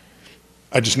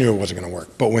 I just knew it wasn't going to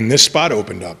work. But when this spot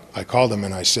opened up, I called him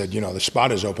and I said, you know, the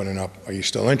spot is opening up. Are you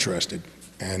still interested?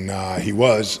 And he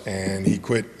was, and he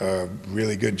quit a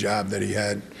really good job that he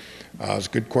had. It was a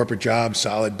good corporate job,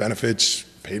 solid benefits,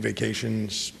 paid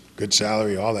vacations, good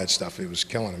salary, all that stuff. It was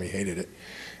killing him. He hated it.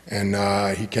 And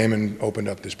he came and opened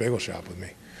up this bagel shop with me.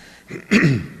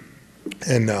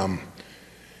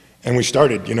 And we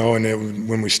started, you know, and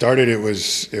when we started, it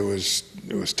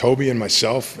was Toby and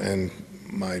myself and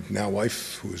my now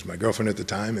wife, who was my girlfriend at the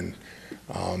time, and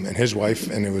his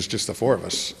wife, and it was just the four of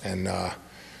us. And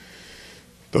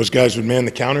those guys would man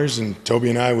the counters, and Toby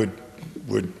and I would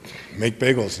make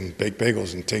bagels and bake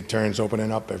bagels and take turns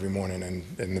opening up every morning. And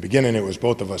in the beginning, it was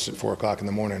both of us at 4 o'clock in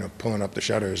the morning pulling up the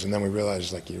shutters, and then we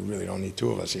realized, like, you really don't need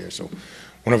two of us here. So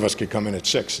one of us could come in at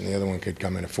 6 and the other one could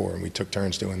come in at 4, and we took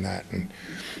turns doing that.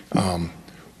 And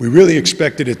we really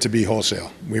expected it to be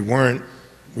wholesale. We weren't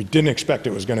We didn't expect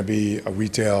it was going to be a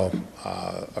retail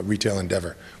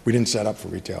endeavor. We didn't set up for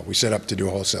retail. We set up to do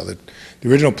wholesale. The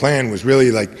original plan was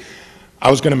really like,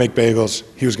 I was going to make bagels.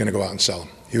 He was going to go out and sell them.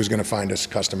 He was going to find us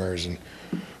customers. And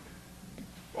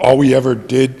all we ever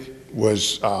did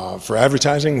was, for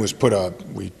advertising, was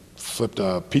we flipped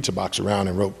a pizza box around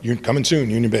and wrote, "Coming soon,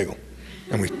 Union Bagel."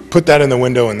 And we put that in the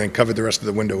window and then covered the rest of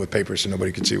the window with paper so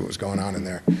nobody could see what was going on in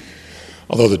there,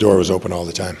 although the door was open all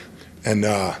the time. And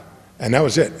that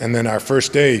was it. And then our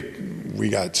first day, we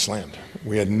got slammed.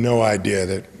 We had no idea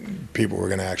that people were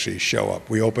going to actually show up.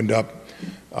 We opened up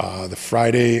the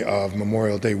Friday of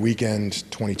Memorial Day weekend,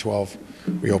 2012.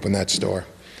 We opened that store.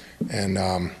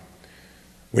 And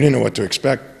we didn't know what to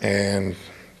expect, and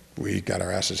we got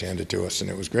our asses handed to us, and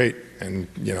it was great. And,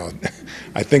 you know,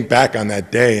 I think back on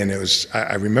that day, and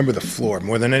I remember the floor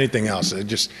more than anything else.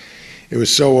 It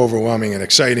was so overwhelming and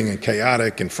exciting and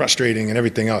chaotic and frustrating and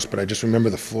everything else, but I just remember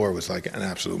the floor was like an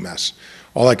absolute mess.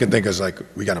 All I could think is like,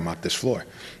 we got to mop this floor.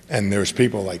 And there was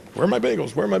people like, "Where are my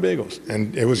bagels? Where are my bagels?"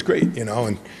 And it was great, you know.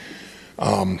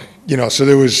 And, you know, so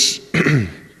there was,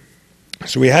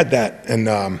 so we had that.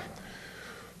 And,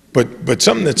 but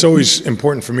something that's always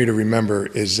important for me to remember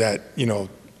is that, you know,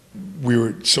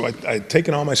 I'd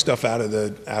taken all my stuff out of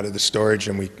the storage,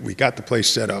 and we got the place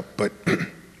set up, but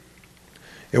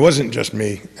it wasn't just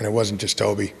me, and it wasn't just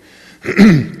Toby.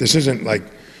 This isn't like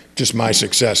just my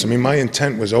success. I mean, my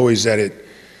intent was always that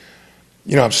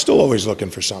you know, I'm still always looking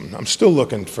for something. I'm still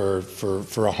looking for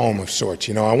a home of sorts.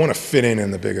 You know, I want to fit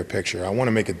in the bigger picture. I want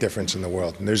to make a difference in the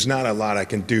world. And there's not a lot I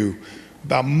can do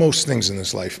about most things in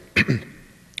this life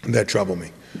that trouble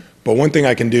me. But one thing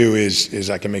I can do is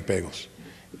I can make bagels.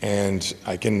 And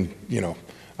I can, you know,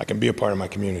 I can be a part of my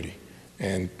community.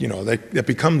 And, you know,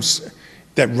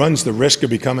 that runs the risk of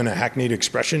becoming a hackneyed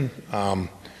expression,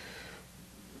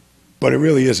 but it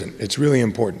really isn't. It's really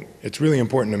important. It's really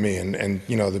important to me. And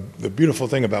you know, the beautiful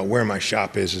thing about where my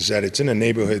shop is that it's in a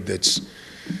neighborhood it's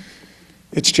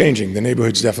changing. The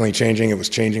neighborhood's definitely changing. It was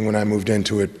changing when I moved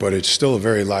into it, but it's still a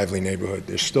very lively neighborhood.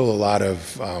 There's still a lot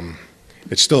of,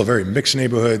 it's still a very mixed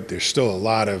neighborhood. There's still a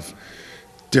lot of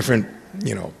different,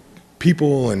 you know,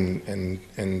 people, and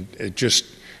it just,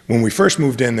 when we first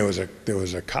moved in, there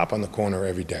was a cop on the corner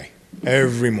every day,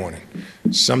 every morning,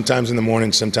 sometimes in the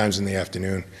morning, sometimes in the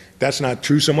afternoon. That's not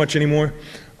true so much anymore,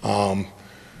 but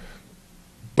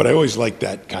I always liked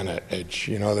that kind of edge.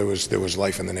 You know, there was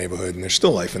life in the neighborhood, and there's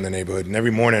still life in the neighborhood. And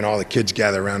every morning, all the kids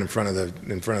gather around in front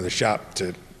of the shop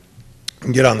to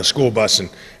get on the school bus, and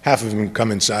half of them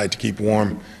come inside to keep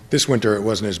warm. This winter, it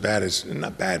wasn't as bad as,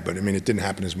 not bad, but I mean, it didn't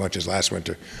happen as much as last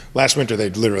winter. Last winter,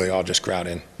 they'd literally all just crowd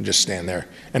in and just stand there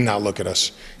and not look at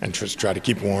us and just try to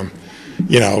keep warm.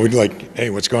 You know, we'd like, "Hey,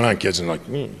 what's going on, kids?" And like,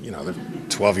 you know, they're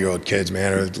 12-year-old kids,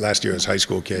 man, or last year was high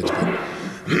school kids. But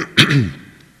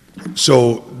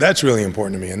so that's really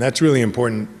important to me, and that's really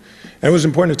important. And it was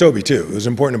important to Toby, too. It was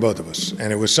important to both of us.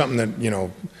 And it was something that, you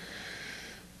know,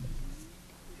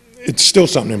 it's still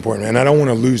something important, and I don't want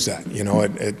to lose that. You know,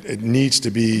 it needs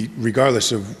to be,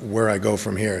 regardless of where I go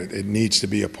from here, it needs to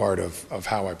be a part of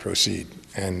how I proceed.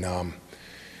 And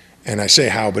I say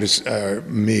how, but it's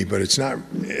me, but it's not,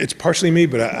 it's partially me,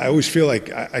 but I always feel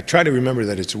like I try to remember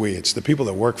that it's we. It's the people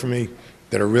that work for me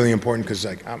that are really important, because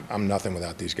like, I'm nothing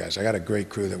without these guys. I got a great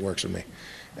crew that works with me,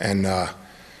 and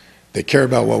they care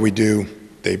about what we do.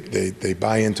 They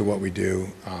buy into what we do.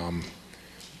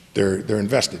 They're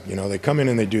invested, you know. They come in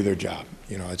and they do their job.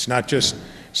 You know, it's not just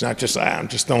I'm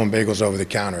just throwing bagels over the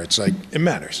counter. It's like, it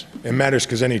matters. It matters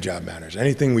because any job matters.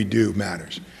 Anything we do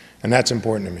matters, and that's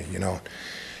important to me. You know,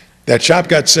 that shop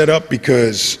got set up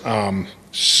because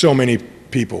so many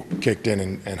people kicked in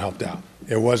and helped out.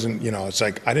 It wasn't, you know, it's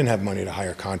like I didn't have money to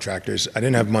hire contractors. I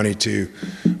didn't have money to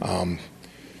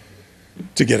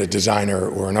get a designer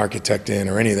or an architect in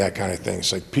or any of that kind of thing.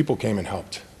 It's like people came and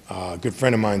helped. A good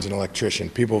friend of mine's an electrician.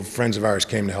 Friends of ours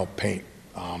came to help paint,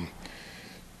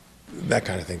 that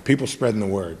kind of thing. People spreading the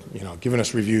word, you know, giving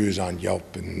us reviews on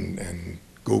Yelp and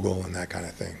Google and that kind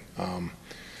of thing.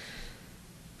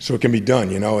 So it can be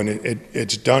done, you know, and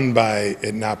it's done by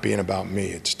it not being about me.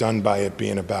 It's done by it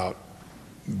being about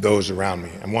those around me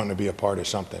and wanting to be a part of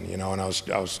something, you know. And I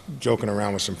was joking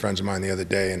around with some friends of mine the other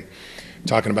day and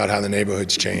talking about how the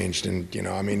neighborhood's changed. And, you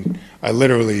know, I mean, I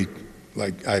literally,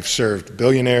 like, I've served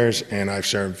billionaires and I've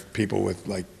served people with,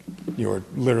 like, you're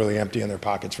literally emptying their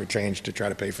pockets for change to try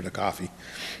to pay for the coffee.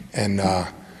 And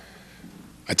I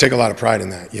take a lot of pride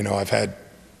in that. You know, I've had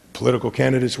political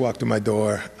candidates walk to my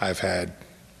door. I've had,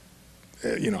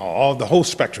 you know, the whole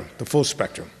spectrum, the full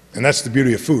spectrum. And that's the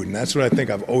beauty of food. And that's what I think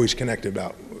I've always connected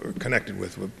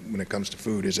with when it comes to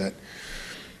food, is that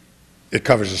it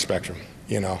covers the spectrum,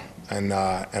 you know, and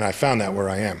I found that where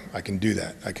I am. I can do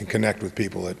that. I can connect with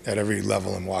people at every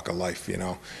level and walk of life, you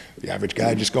know. The average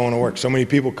guy just going to work. So many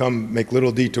people come make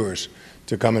little detours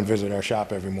to come and visit our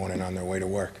shop every morning on their way to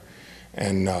work.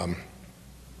 And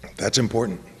that's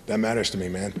important. That matters to me,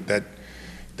 man.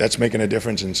 That's making a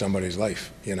difference in somebody's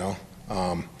life, you know.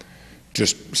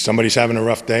 Just somebody's having a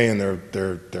rough day and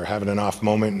they're having an off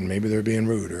moment and maybe they're being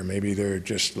rude or maybe they're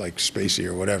just like spacey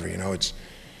or whatever, you know.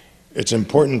 It's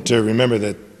important to remember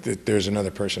that there's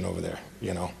another person over there,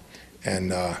 you know.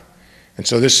 And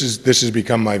so this has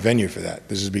become my venue for that.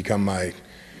 This has become I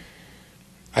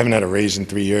haven't had a raise in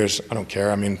 3 years. I don't care.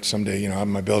 I mean, someday, you know,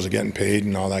 my bills are getting paid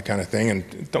and all that kind of thing.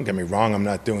 And don't get me wrong, I'm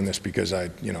not doing this because I,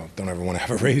 you know, don't ever want to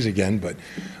have a raise again. But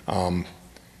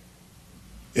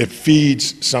it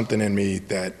feeds something in me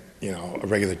that, you know, a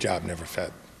regular job never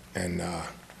fed, and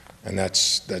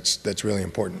that's really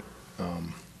important.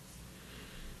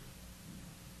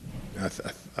 I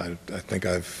think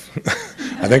I've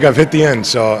I think I've hit the end.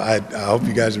 So I hope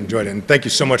you guys enjoyed it, and thank you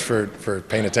so much for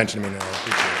paying attention to me. And I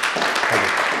appreciate it. Thank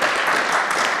you.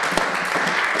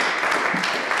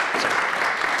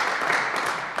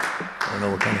 I don't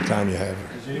know what kind of time you have.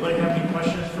 Does anybody have any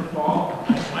questions for Paul?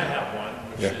 I might have one,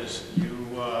 which Yeah. is you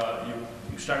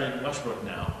started in Westbrook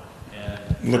now.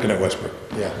 And Looking at Westbrook,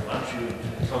 yeah. why don't you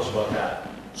tell us about that?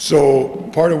 So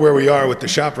part of where we are with the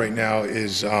shop right now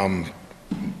is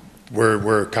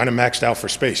we're kind of maxed out for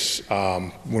space.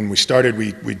 When we started,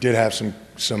 we did have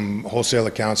some wholesale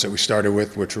accounts that we started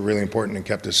with, which were really important and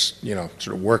kept us, you know,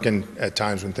 sort of working at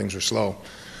times when things were slow.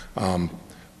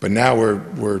 But now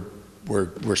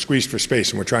we're squeezed for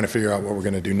space, and we're trying to figure out what we're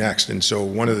going to do next. And so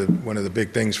one of the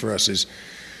big things for us is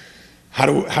how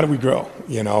do we grow,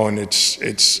 you know? And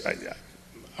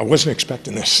I wasn't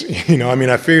expecting this, you know. I mean,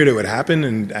 I figured it would happen,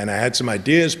 and I had some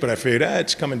ideas, but I figured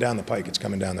it's coming down the pike. It's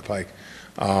coming down the pike.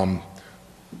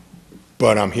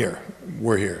 But I'm here.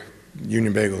 We're here.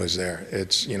 Union Bagel is there.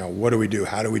 It's, you know, what do we do?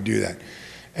 How do we do that?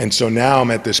 And so now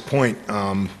I'm at this point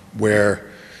where,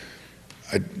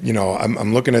 you know,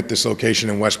 I'm looking at this location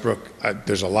in Westbrook.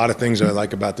 There's a lot of things that I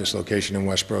like about this location in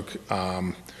Westbrook.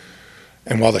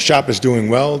 And while the shop is doing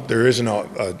well, there isn't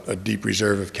a deep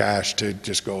reserve of cash to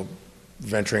just go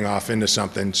venturing off into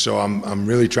something. So I'm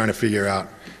really trying to figure out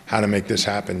how to make this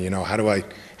happen. You know, how do I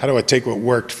take what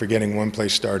worked for getting one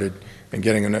place started and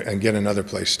get another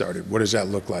place started? What does that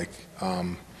look like?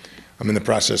 I'm in the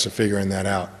process of figuring that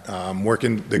out.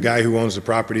 The guy who owns the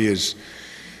property is,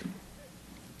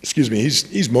 excuse me,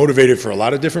 he's motivated for a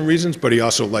lot of different reasons, but he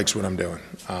also likes what I'm doing.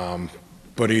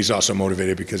 But he's also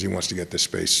motivated because he wants to get this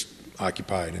space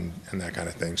occupied and that kind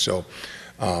of thing. So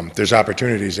there's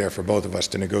opportunities there for both of us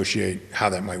to negotiate how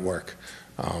that might work,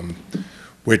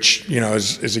 which, you know,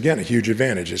 is again a huge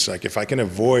advantage. It's like if I can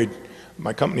avoid,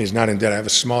 my company is not in debt. I have a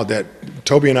small debt.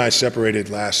 Toby and I separated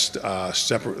last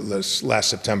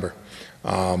September.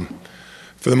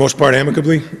 For the most part,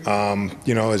 amicably.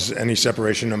 You know, as any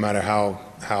separation, no matter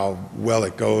how well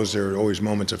it goes, there are always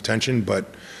moments of tension. But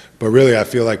really, I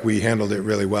feel like we handled it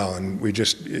really well, and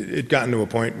it gotten to a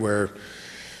point where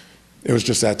it was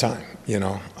just that time. You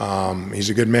know, he's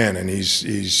a good man, and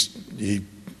he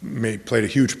played a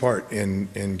huge part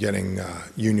in getting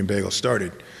Union Bagel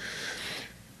started.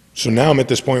 So now I'm at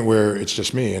this point where it's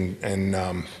just me,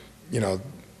 and you know,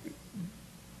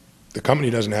 the company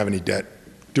doesn't have any debt.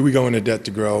 Do we go into debt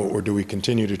to grow, or do we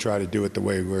continue to try to do it the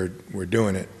way we're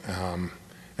doing it? And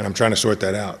I'm trying to sort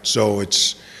that out. So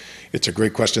it's a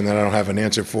great question that I don't have an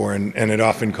answer for, and it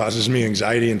often causes me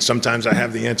anxiety. And sometimes I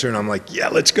have the answer, and I'm like, yeah,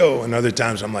 let's go. And other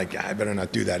times I'm like, I better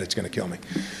not do that. It's going to kill me.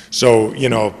 So, you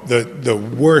know, the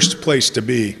worst place to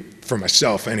be for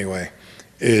myself anyway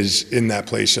is in that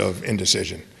place of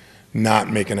indecision, not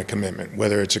making a commitment,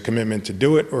 whether it's a commitment to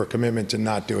do it or a commitment to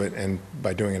not do it. And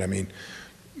by doing it, I mean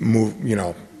move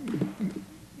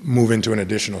into an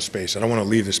additional space. I don't want to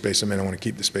leave the space I'm in. I want to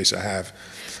keep the space I have,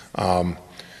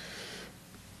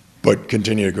 but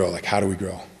continue to grow. Like, how do we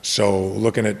grow? So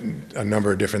looking at a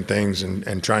number of different things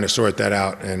and trying to sort that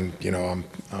out. And, you know,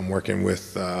 I'm working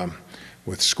with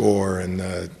SCORE and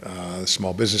the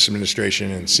Small Business Administration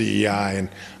and CEI, and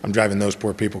I'm driving those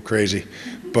poor people crazy.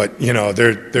 But, you know,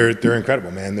 they're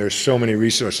incredible, man. There's so many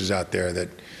resources out there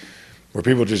where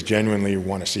people just genuinely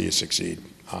want to see you succeed.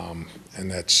 And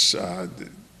that's,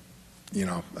 you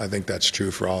know, I think that's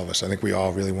true for all of us. I think we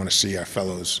all really want to see our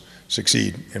fellows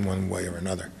succeed in one way or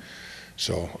another.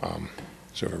 So,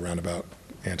 sort of a roundabout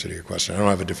answer to your question. I don't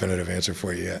have a definitive answer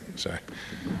for you yet. Sorry.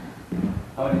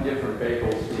 How many different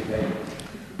bagels do you make?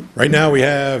 Right now we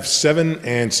have 7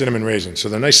 and cinnamon raisin. So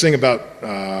the nice thing about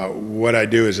what I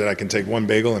do is that I can take one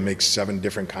bagel and make 7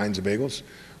 different kinds of bagels,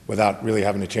 without really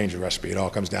having to change the recipe. It all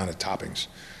comes down to toppings.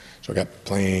 So I got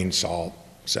plain, salt,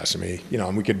 sesame,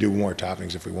 and we could do more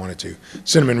toppings if we wanted to.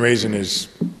 Cinnamon raisin is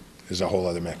a whole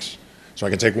other mix. So I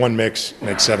can take one mix,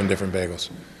 make 7 different bagels,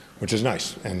 which is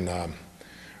nice. And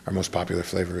our most popular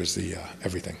flavor is the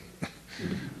everything.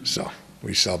 So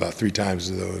we sell about 3 times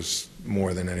of those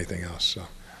more than anything else. So,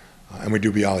 and we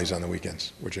do bialys on the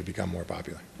weekends, which have become more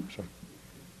popular. So,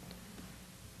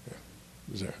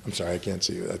 yeah. I'm sorry, I can't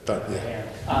see you. I thought, yeah.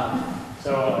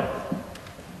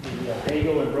 The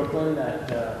bagel in Brooklyn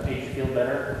that made you feel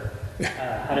better,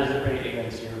 how does it rate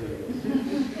against your bagels?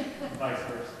 Vice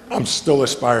versa. I'm still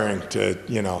aspiring to,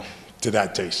 to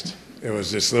that taste. It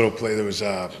was this little place. There was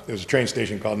a train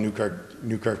station called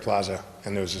Newkirk Plaza,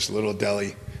 and there was this little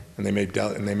deli, and they made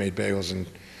bagels. And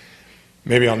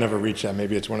maybe I'll never reach that.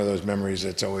 Maybe it's one of those memories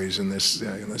that's always in this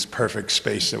perfect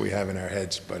space that we have in our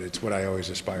heads. But it's what I always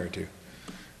aspire to.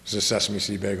 It's a sesame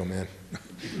seed bagel, man.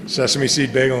 Sesame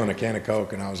seed bagel and a can of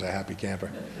Coke, and I was a happy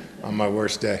camper on my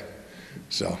worst day.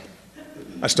 So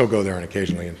I still go there and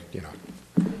occasionally, and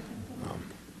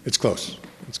it's close.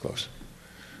 It's close.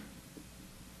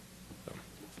 So,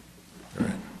 all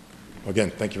right. Well, again,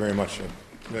 thank you very much. I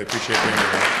really appreciate being here.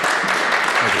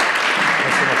 Thank you.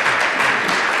 Thanks so much.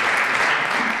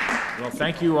 Well,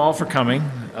 thank you all for coming.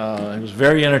 It was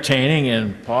very entertaining,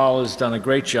 and Paul has done a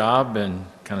great job in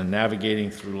kind of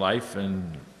navigating through life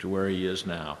and to where he is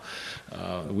now.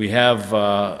 We have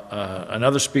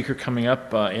another speaker coming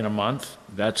up in a month.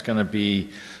 That's going to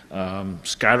be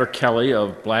Skylar Kelly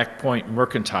of Black Point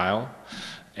Mercantile,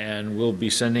 and we'll be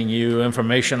sending you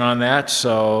information on that.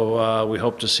 So we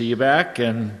hope to see you back,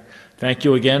 and thank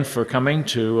you again for coming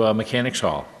to Mechanics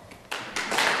Hall.